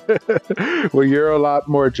 Well, you're a lot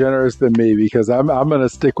more generous than me because I'm going to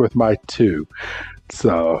stick with my 2.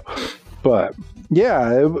 So, but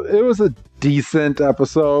yeah, it was a decent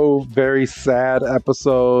episode, very sad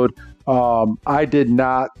episode. I did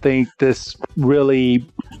not think this really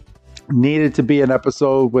needed to be an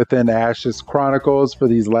episode within Ash's Chronicles for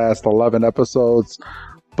these last 11 episodes,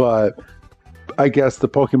 but I guess the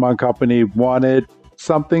Pokemon Company wanted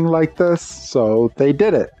something like this, so they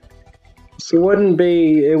did it. It wouldn't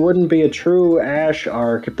be a true Ash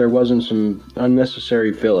arc if there wasn't some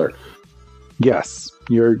unnecessary filler. Yes,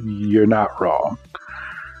 you're not wrong.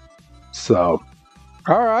 So,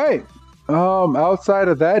 all right. Outside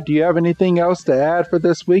of that, do you have anything else to add for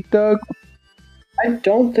this week, Doug? I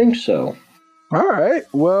don't think so. All right.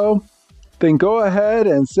 Well, then go ahead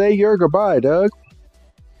and say your goodbye, Doug.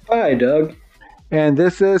 Bye, Doug. And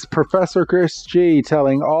this is Professor Chris G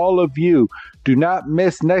telling all of you, do not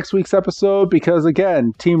miss next week's episode because,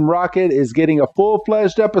 again, Team Rocket is getting a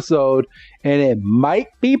full-fledged episode, and it might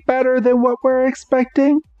be better than what we're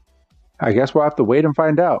expecting. I guess we'll have to wait and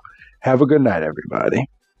find out. Have a good night, everybody.